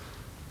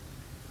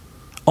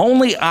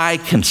 Only I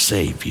can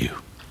save you.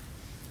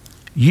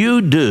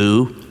 You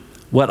do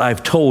what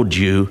I've told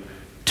you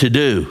to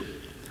do.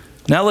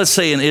 Now let's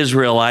say an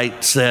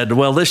Israelite said,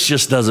 well, this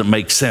just doesn't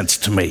make sense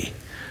to me.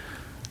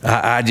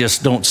 I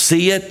just don't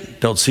see it.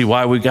 Don't see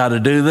why we got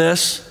to do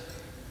this.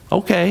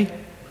 Okay.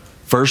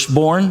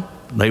 Firstborn,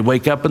 they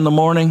wake up in the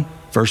morning,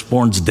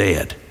 firstborn's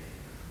dead.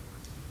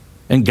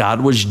 And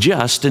God was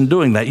just in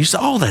doing that. You say,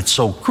 oh, that's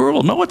so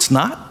cruel. No, it's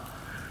not.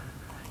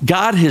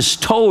 God has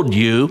told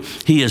you,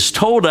 he has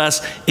told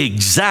us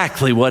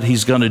exactly what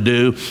he's going to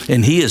do,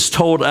 and he has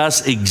told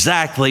us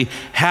exactly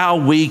how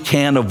we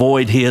can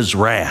avoid his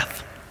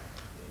wrath.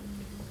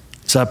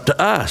 It's up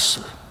to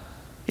us.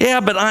 Yeah,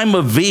 but I'm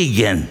a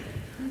vegan,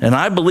 and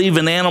I believe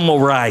in animal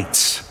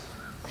rights.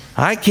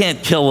 I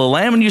can't kill a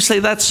lamb, and you say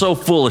that's so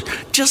foolish.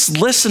 Just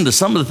listen to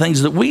some of the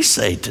things that we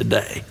say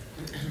today.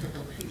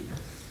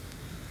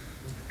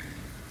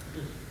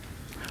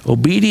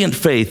 Obedient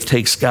faith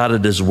takes God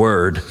at his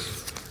word,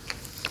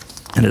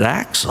 and it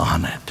acts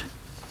on it.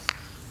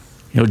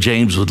 You know,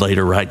 James would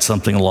later write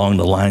something along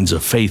the lines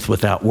of faith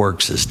without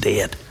works is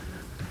dead.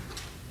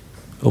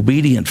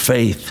 Obedient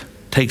faith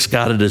takes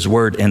God at his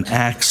word and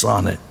acts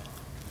on it.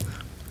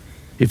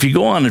 If you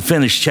go on and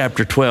finish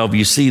chapter 12,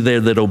 you see there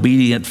that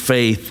obedient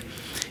faith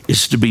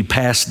is to be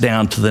passed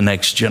down to the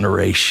next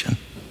generation.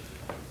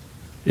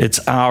 It's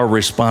our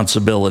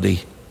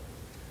responsibility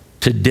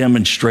to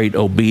demonstrate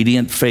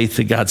obedient faith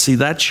to God. See,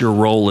 that's your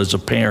role as a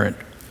parent.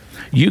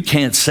 You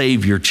can't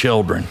save your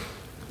children,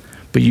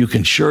 but you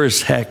can sure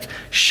as heck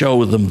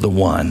show them the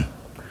one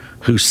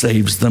who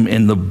saves them.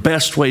 And the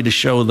best way to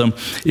show them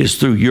is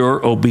through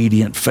your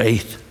obedient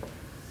faith.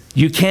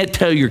 You can't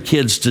tell your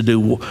kids to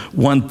do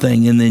one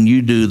thing and then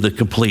you do the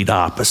complete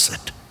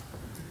opposite.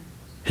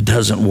 It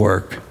doesn't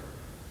work.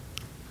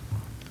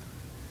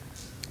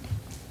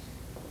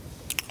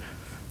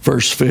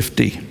 Verse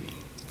 50,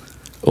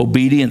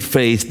 obedient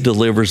faith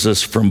delivers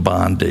us from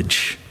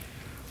bondage.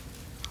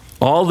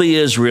 All the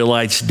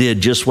Israelites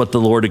did just what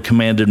the Lord had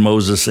commanded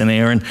Moses and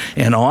Aaron.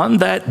 And on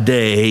that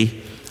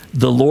day,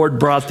 the Lord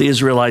brought the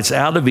Israelites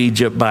out of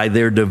Egypt by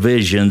their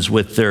divisions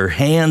with their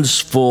hands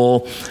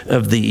full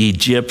of the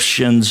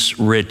Egyptians'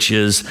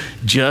 riches,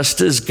 just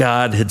as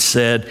God had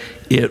said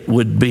it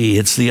would be.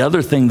 It's the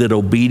other thing that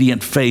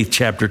obedient faith,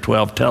 chapter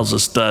 12, tells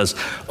us does.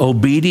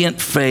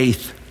 Obedient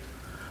faith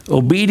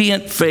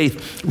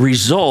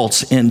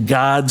results in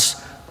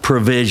God's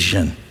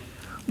provision.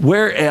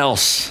 Where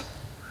else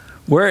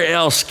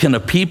can a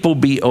people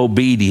be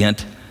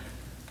obedient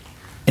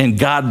and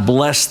God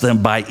bless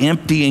them by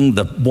emptying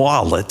the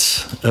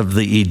wallets of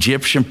the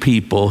Egyptian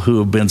people who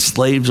have been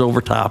slaves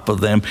over top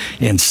of them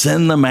and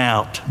send them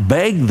out,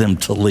 beg them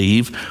to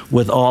leave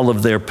with all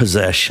of their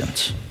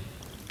possessions?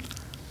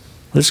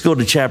 Let's go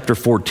to chapter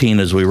 14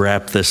 as we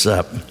wrap this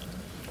up,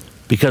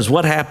 because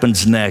what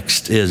happens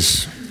next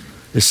is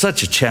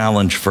such a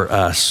challenge for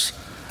us.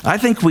 I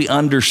think we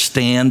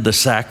understand the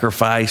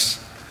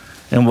sacrifice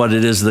and what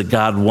it is that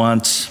God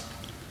wants.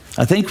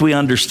 I think we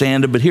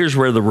understand it, but here's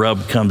where the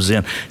rub comes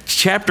in.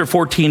 Chapter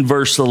 14,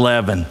 verse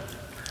 11.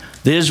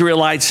 The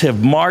Israelites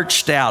have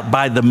marched out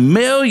by the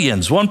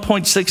millions,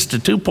 1.6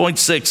 to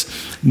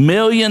 2.6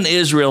 million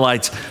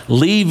Israelites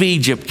leave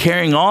Egypt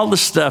carrying all the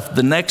stuff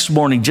the next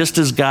morning, just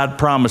as God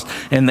promised.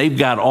 And they've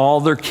got all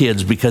their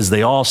kids because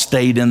they all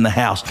stayed in the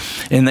house.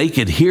 And they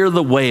could hear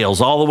the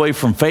wails all the way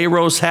from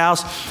Pharaoh's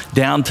house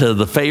down to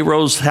the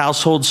Pharaoh's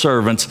household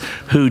servants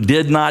who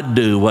did not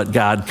do what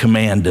God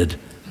commanded.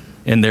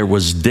 And there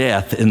was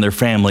death in their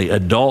family,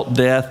 adult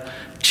death,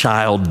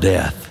 child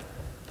death.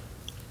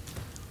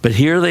 But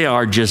here they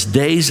are just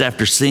days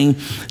after seeing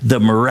the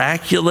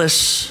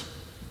miraculous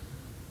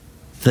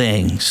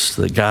things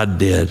that God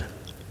did.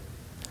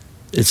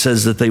 it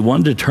says that they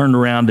wanted to turn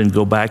around and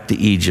go back to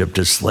Egypt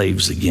as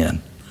slaves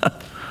again.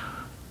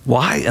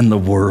 Why in the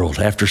world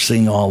after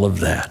seeing all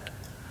of that?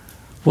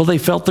 Well, they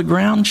felt the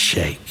ground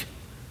shake.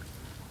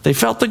 They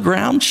felt the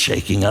ground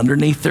shaking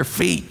underneath their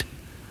feet.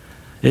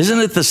 Isn't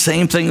it the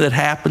same thing that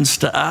happens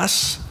to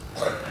us?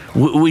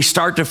 We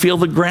start to feel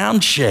the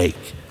ground shake.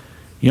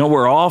 You know,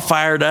 we're all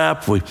fired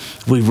up. We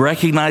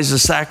recognize the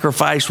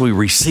sacrifice. We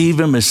receive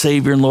him as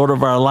Savior and Lord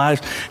of our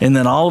lives. And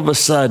then all of a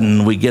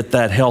sudden, we get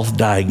that health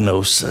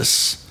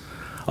diagnosis.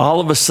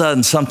 All of a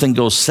sudden, something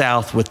goes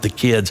south with the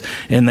kids,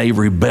 and they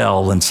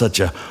rebel in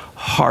such a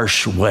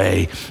harsh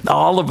way.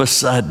 All of a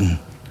sudden,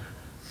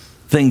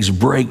 things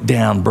break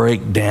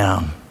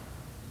down.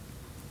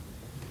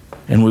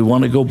 And we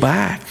want to go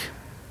back.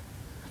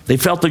 They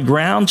felt the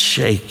ground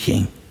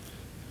shaking.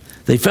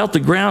 They felt the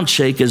ground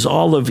shake as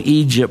all of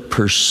Egypt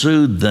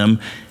pursued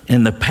them,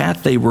 and the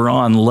path they were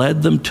on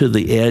led them to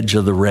the edge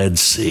of the Red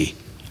Sea.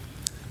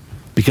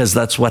 Because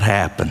that's what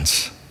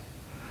happens.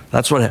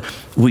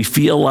 We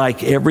feel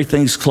like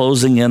everything's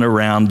closing in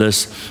around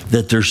us,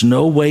 that there's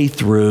no way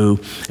through,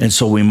 and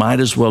so we might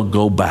as well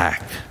go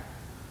back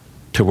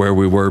to where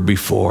we were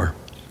before.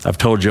 I've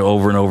told you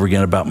over and over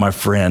again about my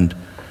friend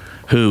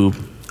who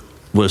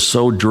was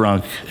so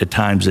drunk at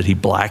times that he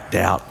blacked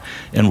out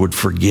and would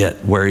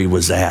forget where he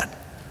was at.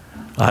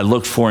 I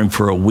looked for him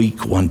for a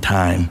week one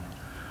time,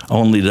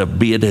 only to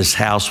be at his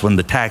house when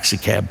the taxi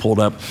cab pulled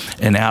up,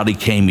 and out he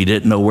came. He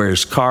didn't know where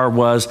his car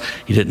was.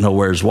 He didn't know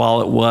where his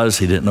wallet was.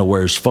 He didn't know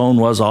where his phone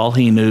was. All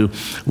he knew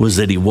was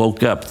that he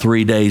woke up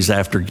 3 days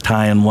after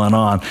tying one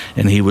on,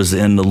 and he was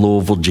in the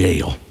Louisville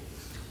jail.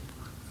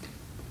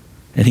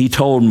 And he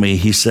told me,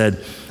 he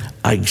said,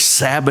 I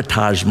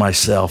sabotaged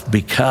myself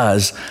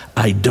because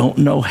I don't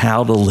know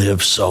how to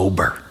live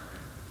sober.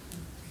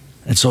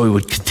 And so he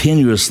would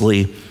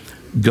continuously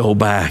go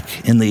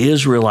back. And the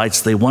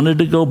Israelites, they wanted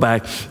to go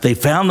back. They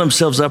found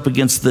themselves up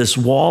against this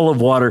wall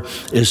of water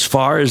as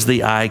far as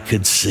the eye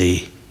could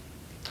see.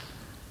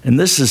 And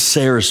this is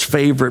Sarah's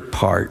favorite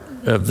part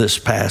of this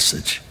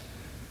passage.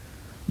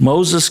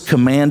 Moses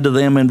commanded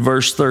them in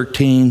verse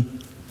 13,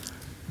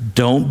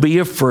 don't be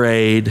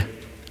afraid,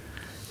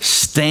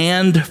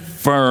 stand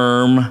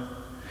firm,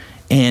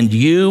 and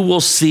you will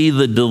see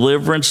the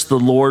deliverance the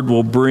Lord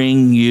will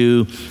bring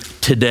you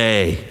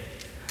today.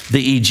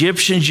 The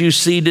Egyptians you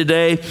see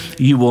today,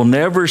 you will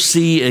never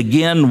see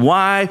again.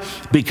 Why?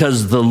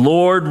 Because the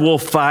Lord will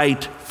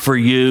fight for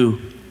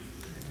you.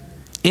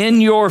 In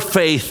your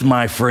faith,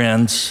 my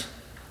friends,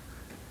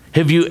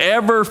 have you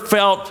ever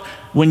felt,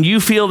 when you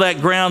feel that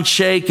ground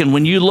shake and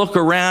when you look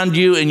around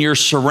you and you're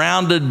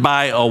surrounded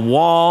by a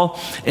wall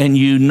and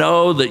you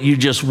know that you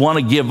just want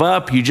to give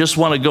up, you just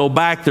want to go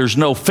back, there's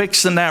no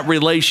fixing that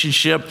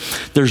relationship,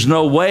 there's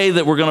no way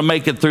that we're going to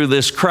make it through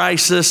this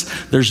crisis,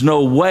 there's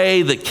no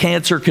way that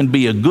cancer can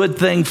be a good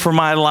thing for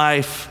my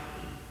life?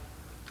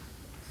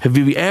 Have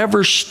you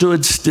ever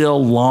stood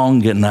still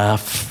long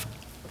enough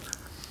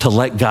to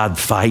let God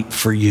fight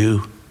for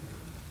you?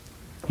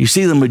 You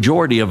see, the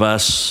majority of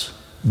us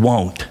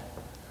won't.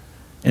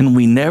 And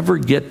we never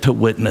get to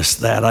witness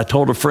that. I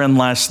told a friend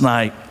last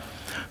night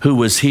who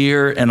was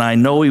here, and I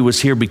know he was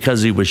here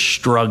because he was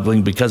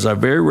struggling, because I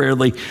very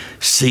rarely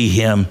see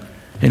him.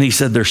 And he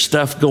said, there's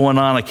stuff going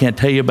on, I can't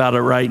tell you about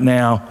it right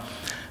now.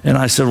 And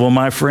I said, well,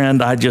 my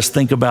friend, I just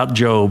think about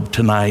Job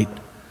tonight.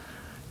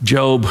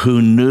 Job,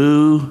 who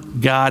knew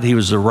God, he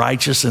was the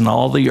righteous in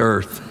all the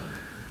earth.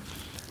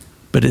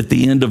 But at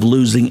the end of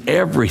losing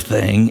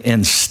everything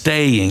and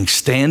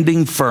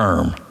standing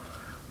firm,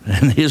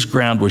 and his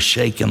ground was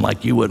shaking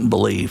like you wouldn't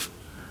believe.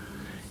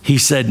 He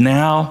said,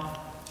 my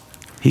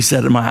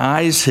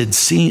eyes had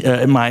seen,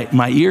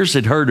 my ears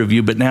had heard of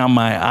you, but now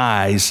my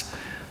eyes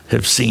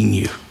have seen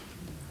you.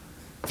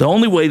 The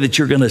only way that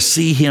you're going to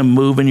see him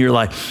move in your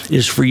life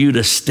is for you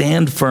to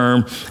stand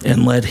firm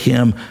and let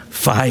him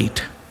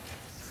fight.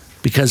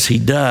 Because he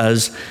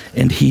does,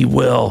 and he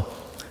will.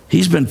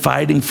 He's been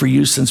fighting for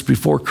you since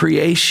before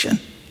creation,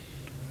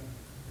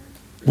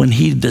 when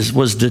he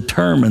was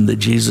determined that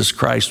Jesus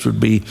Christ would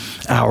be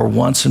our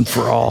once and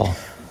for all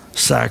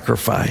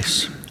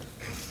sacrifice.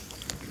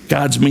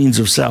 God's means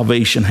of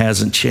salvation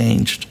hasn't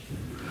changed.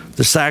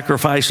 The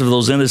sacrifice of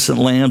those innocent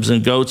lambs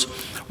and goats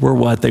were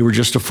what? They were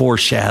just a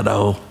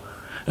foreshadow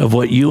of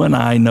what you and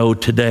I know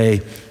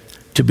today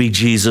to be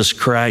Jesus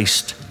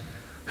Christ,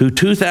 who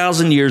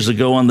 2,000 years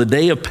ago on the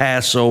day of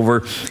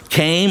Passover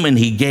came and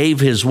he gave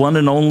his one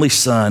and only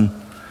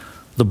Son,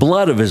 the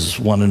blood of his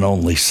one and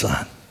only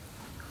Son,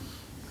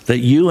 that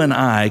you and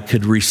I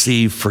could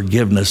receive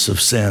forgiveness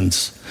of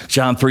sins.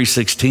 John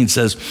 3:16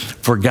 says,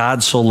 for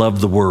God so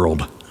loved the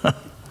world.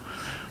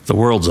 The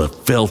world's a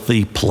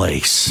filthy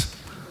place.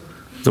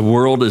 The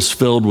world is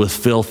filled with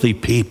filthy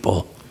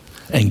people.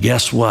 And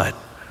guess what?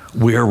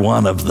 We're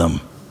one of them.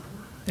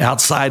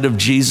 Outside of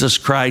Jesus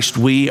Christ,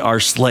 we are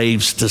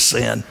slaves to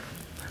sin.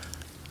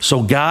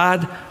 So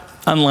God,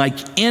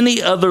 unlike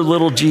any other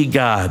little g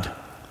God,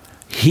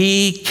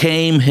 he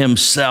came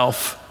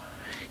himself.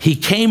 He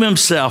came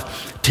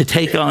himself to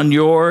take on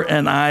your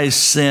and I's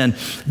sin,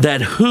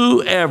 that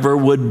whoever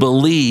would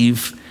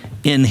believe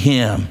in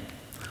him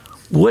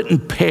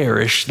wouldn't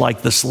perish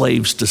like the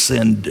slaves to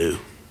sin do,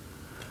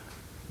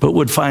 but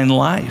would find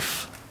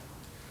life.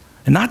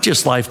 And not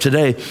just life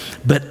today,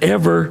 but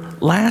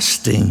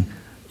everlasting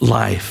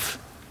life.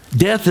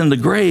 Death in the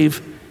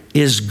grave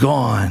is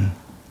gone.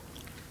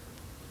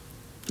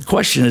 The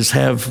question is,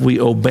 have we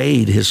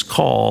obeyed his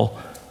call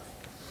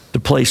to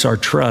place our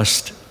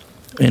trust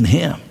in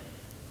him?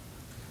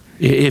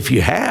 If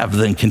you have,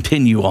 then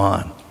continue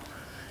on,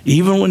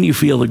 even when you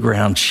feel the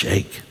ground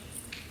shake.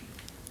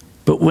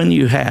 But when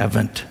you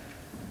haven't,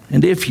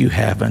 and if you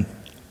haven't,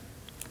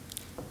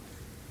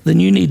 then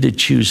you need to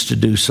choose to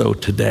do so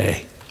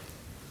today.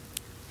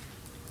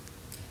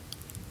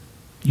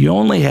 You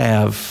only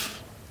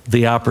have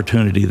the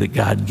opportunity that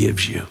God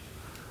gives you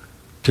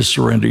to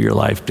surrender your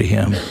life to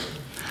him.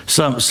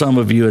 Some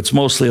of you, it's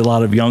mostly a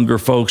lot of younger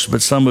folks,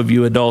 but some of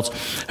you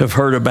adults have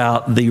heard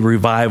about the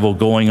revival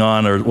going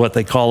on, or what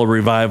they call a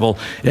revival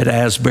at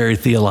Asbury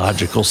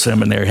Theological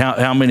Seminary.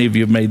 How many of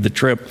you have made the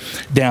trip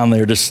down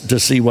there to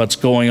see what's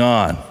going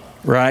on,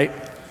 right?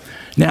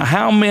 Now,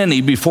 how many,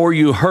 before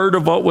you heard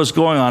of what was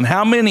going on,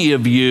 how many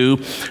of you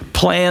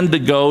planned to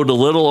go to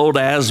little old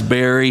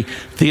Asbury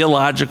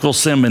Theological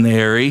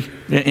Seminary?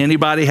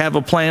 Anybody have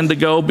a plan to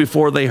go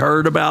before they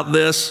heard about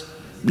this?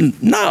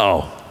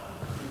 No.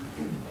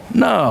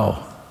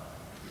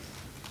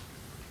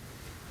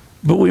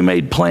 But we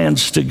made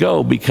plans to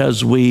go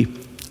because we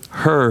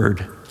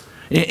heard.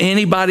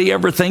 Anybody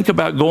ever think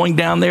about going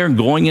down there and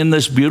going in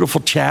this beautiful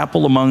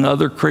chapel among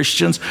other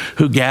Christians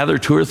who gather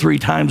 2 or 3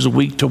 times a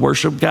week to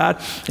worship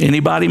God?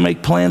 Anybody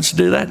make plans to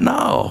do that?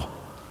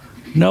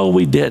 No,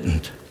 we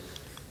didn't.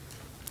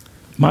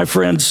 My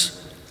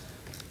friends,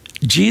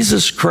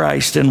 Jesus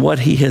Christ and what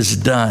he has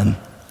done,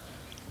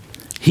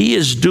 he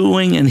is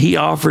doing, and he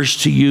offers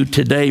to you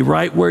today,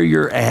 right where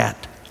you're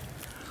at,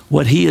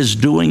 what he is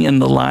doing in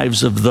the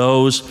lives of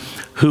those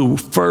who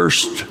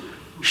first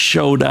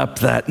showed up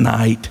that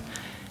night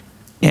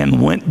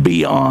and went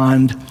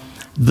beyond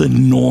the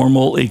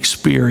normal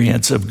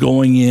experience of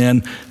going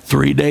in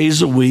 3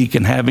 days a week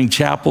and having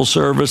chapel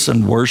service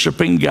and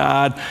worshiping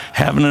God,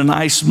 having a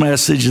nice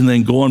message, and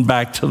then going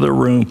back to the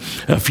room.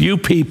 A few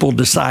people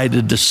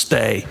decided to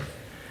stay.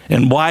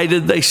 And why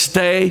did they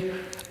stay?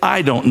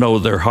 I don't know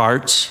their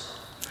hearts,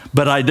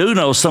 but I do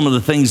know some of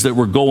the things that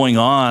were going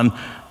on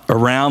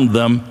around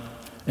them,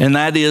 and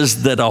that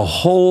is that a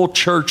whole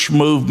church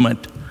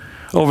movement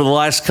over the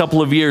last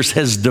couple of years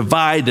has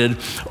divided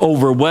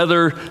over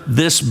whether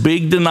this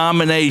big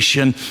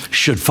denomination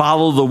should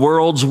follow the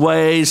world's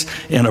ways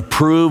and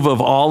approve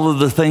of all of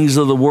the things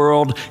of the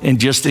world and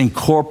just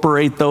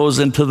incorporate those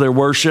into their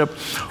worship,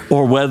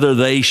 or whether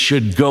they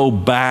should go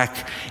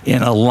back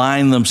and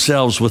align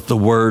themselves with the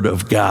Word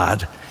of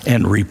God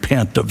and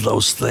repent of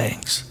those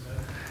things.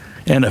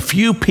 And a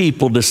few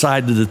people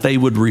decided that they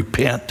would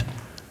repent.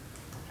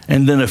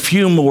 And then a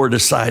few more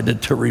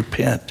decided to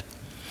repent.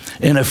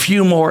 And a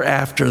few more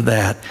after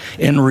that.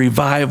 And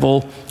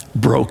revival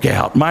broke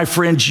out. My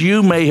friends,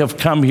 you may have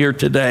come here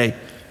today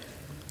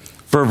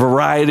for a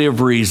variety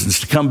of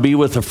reasons. To come be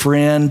with a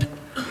friend,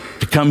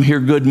 to come hear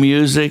good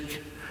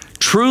music,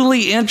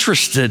 truly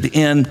interested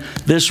in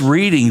this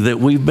reading that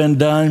we've been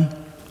done.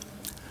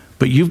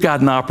 But you've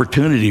got an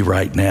opportunity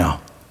right now.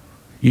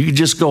 You can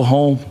just go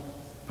home,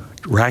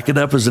 rack it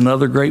up as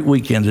another great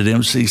weekend at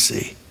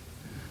MCC.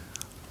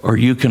 Or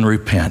you can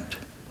repent.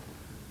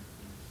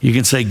 You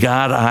can say,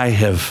 God,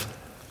 I've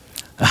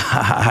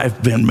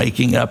been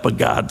making up a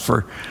God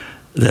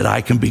that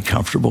I can be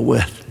comfortable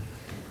with.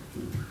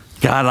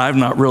 God, I've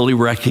not really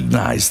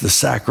recognized the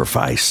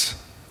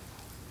sacrifice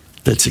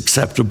that's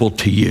acceptable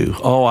to you.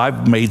 Oh,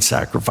 I've made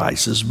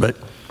sacrifices, but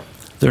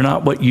they're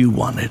not what you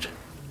wanted.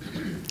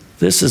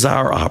 This is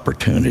our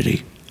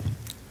opportunity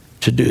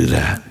to do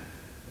that.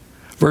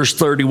 Verse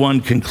 31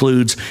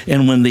 concludes,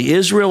 and when the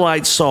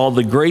Israelites saw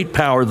the great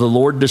power the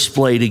Lord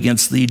displayed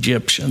against the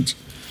Egyptians,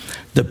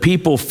 the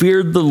people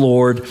feared the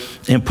Lord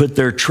and put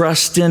their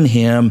trust in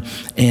him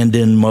and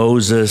in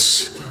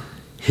Moses,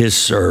 his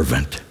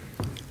servant.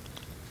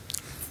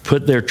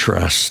 Put their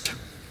trust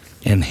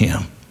in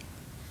him.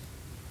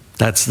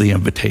 That's the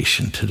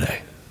invitation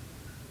today.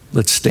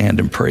 Let's stand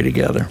and pray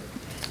together.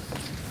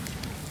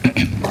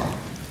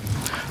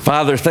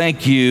 Father,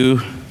 thank you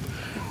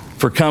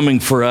for coming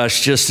for us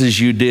just as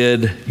you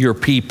did your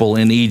people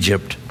in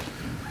Egypt.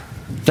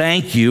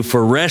 Thank you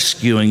for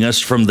rescuing us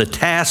from the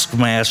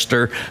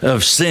taskmaster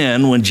of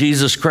sin when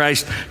Jesus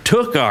Christ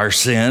took our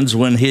sins,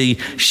 when he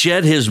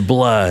shed his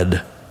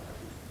blood,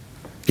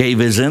 gave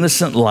his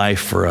innocent life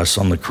for us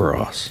on the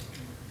cross.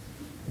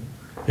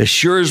 As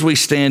sure as we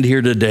stand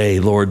here today,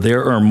 Lord,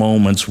 there are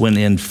moments when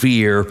in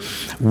fear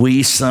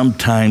we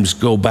sometimes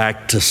go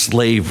back to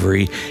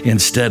slavery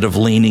instead of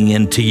leaning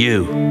into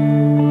you.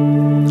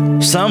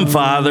 Some,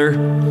 Father,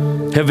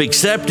 have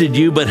accepted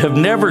you but have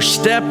never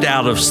stepped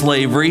out of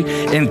slavery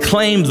and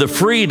claimed the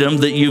freedom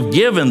that you've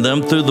given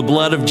them through the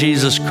blood of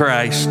Jesus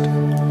Christ.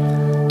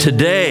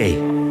 Today,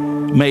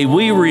 May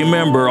we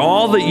remember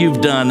all that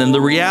you've done and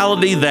the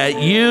reality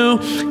that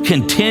you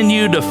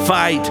continue to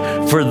fight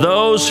for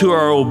those who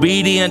are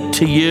obedient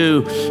to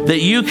you, that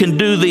you can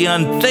do the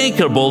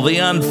unthinkable, the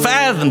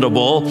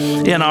unfathomable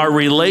in our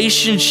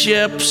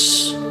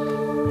relationships,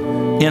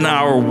 in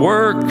our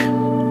work,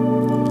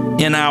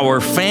 in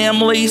our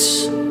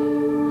families,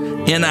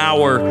 in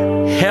our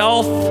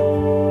health,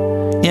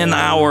 in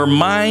our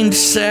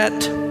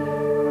mindset,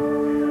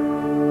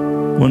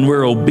 when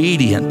we're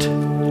obedient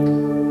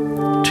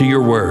to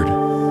your word.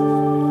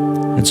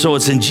 And so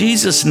it's in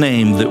Jesus'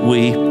 name that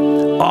we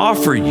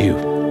offer you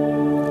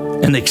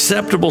an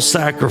acceptable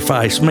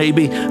sacrifice,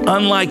 maybe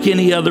unlike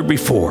any other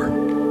before,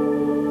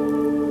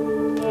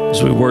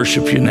 as we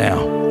worship you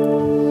now.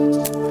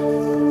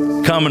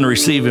 Come and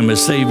receive him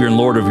as Savior and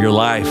Lord of your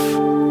life.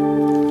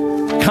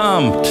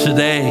 Come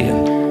today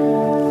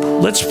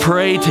and let's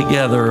pray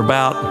together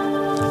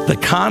about the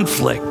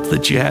conflict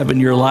that you have in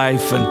your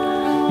life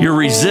and your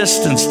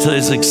resistance to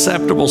his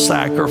acceptable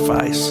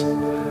sacrifice.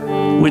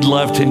 We'd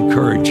love to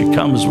encourage you.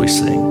 Come as we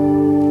sing.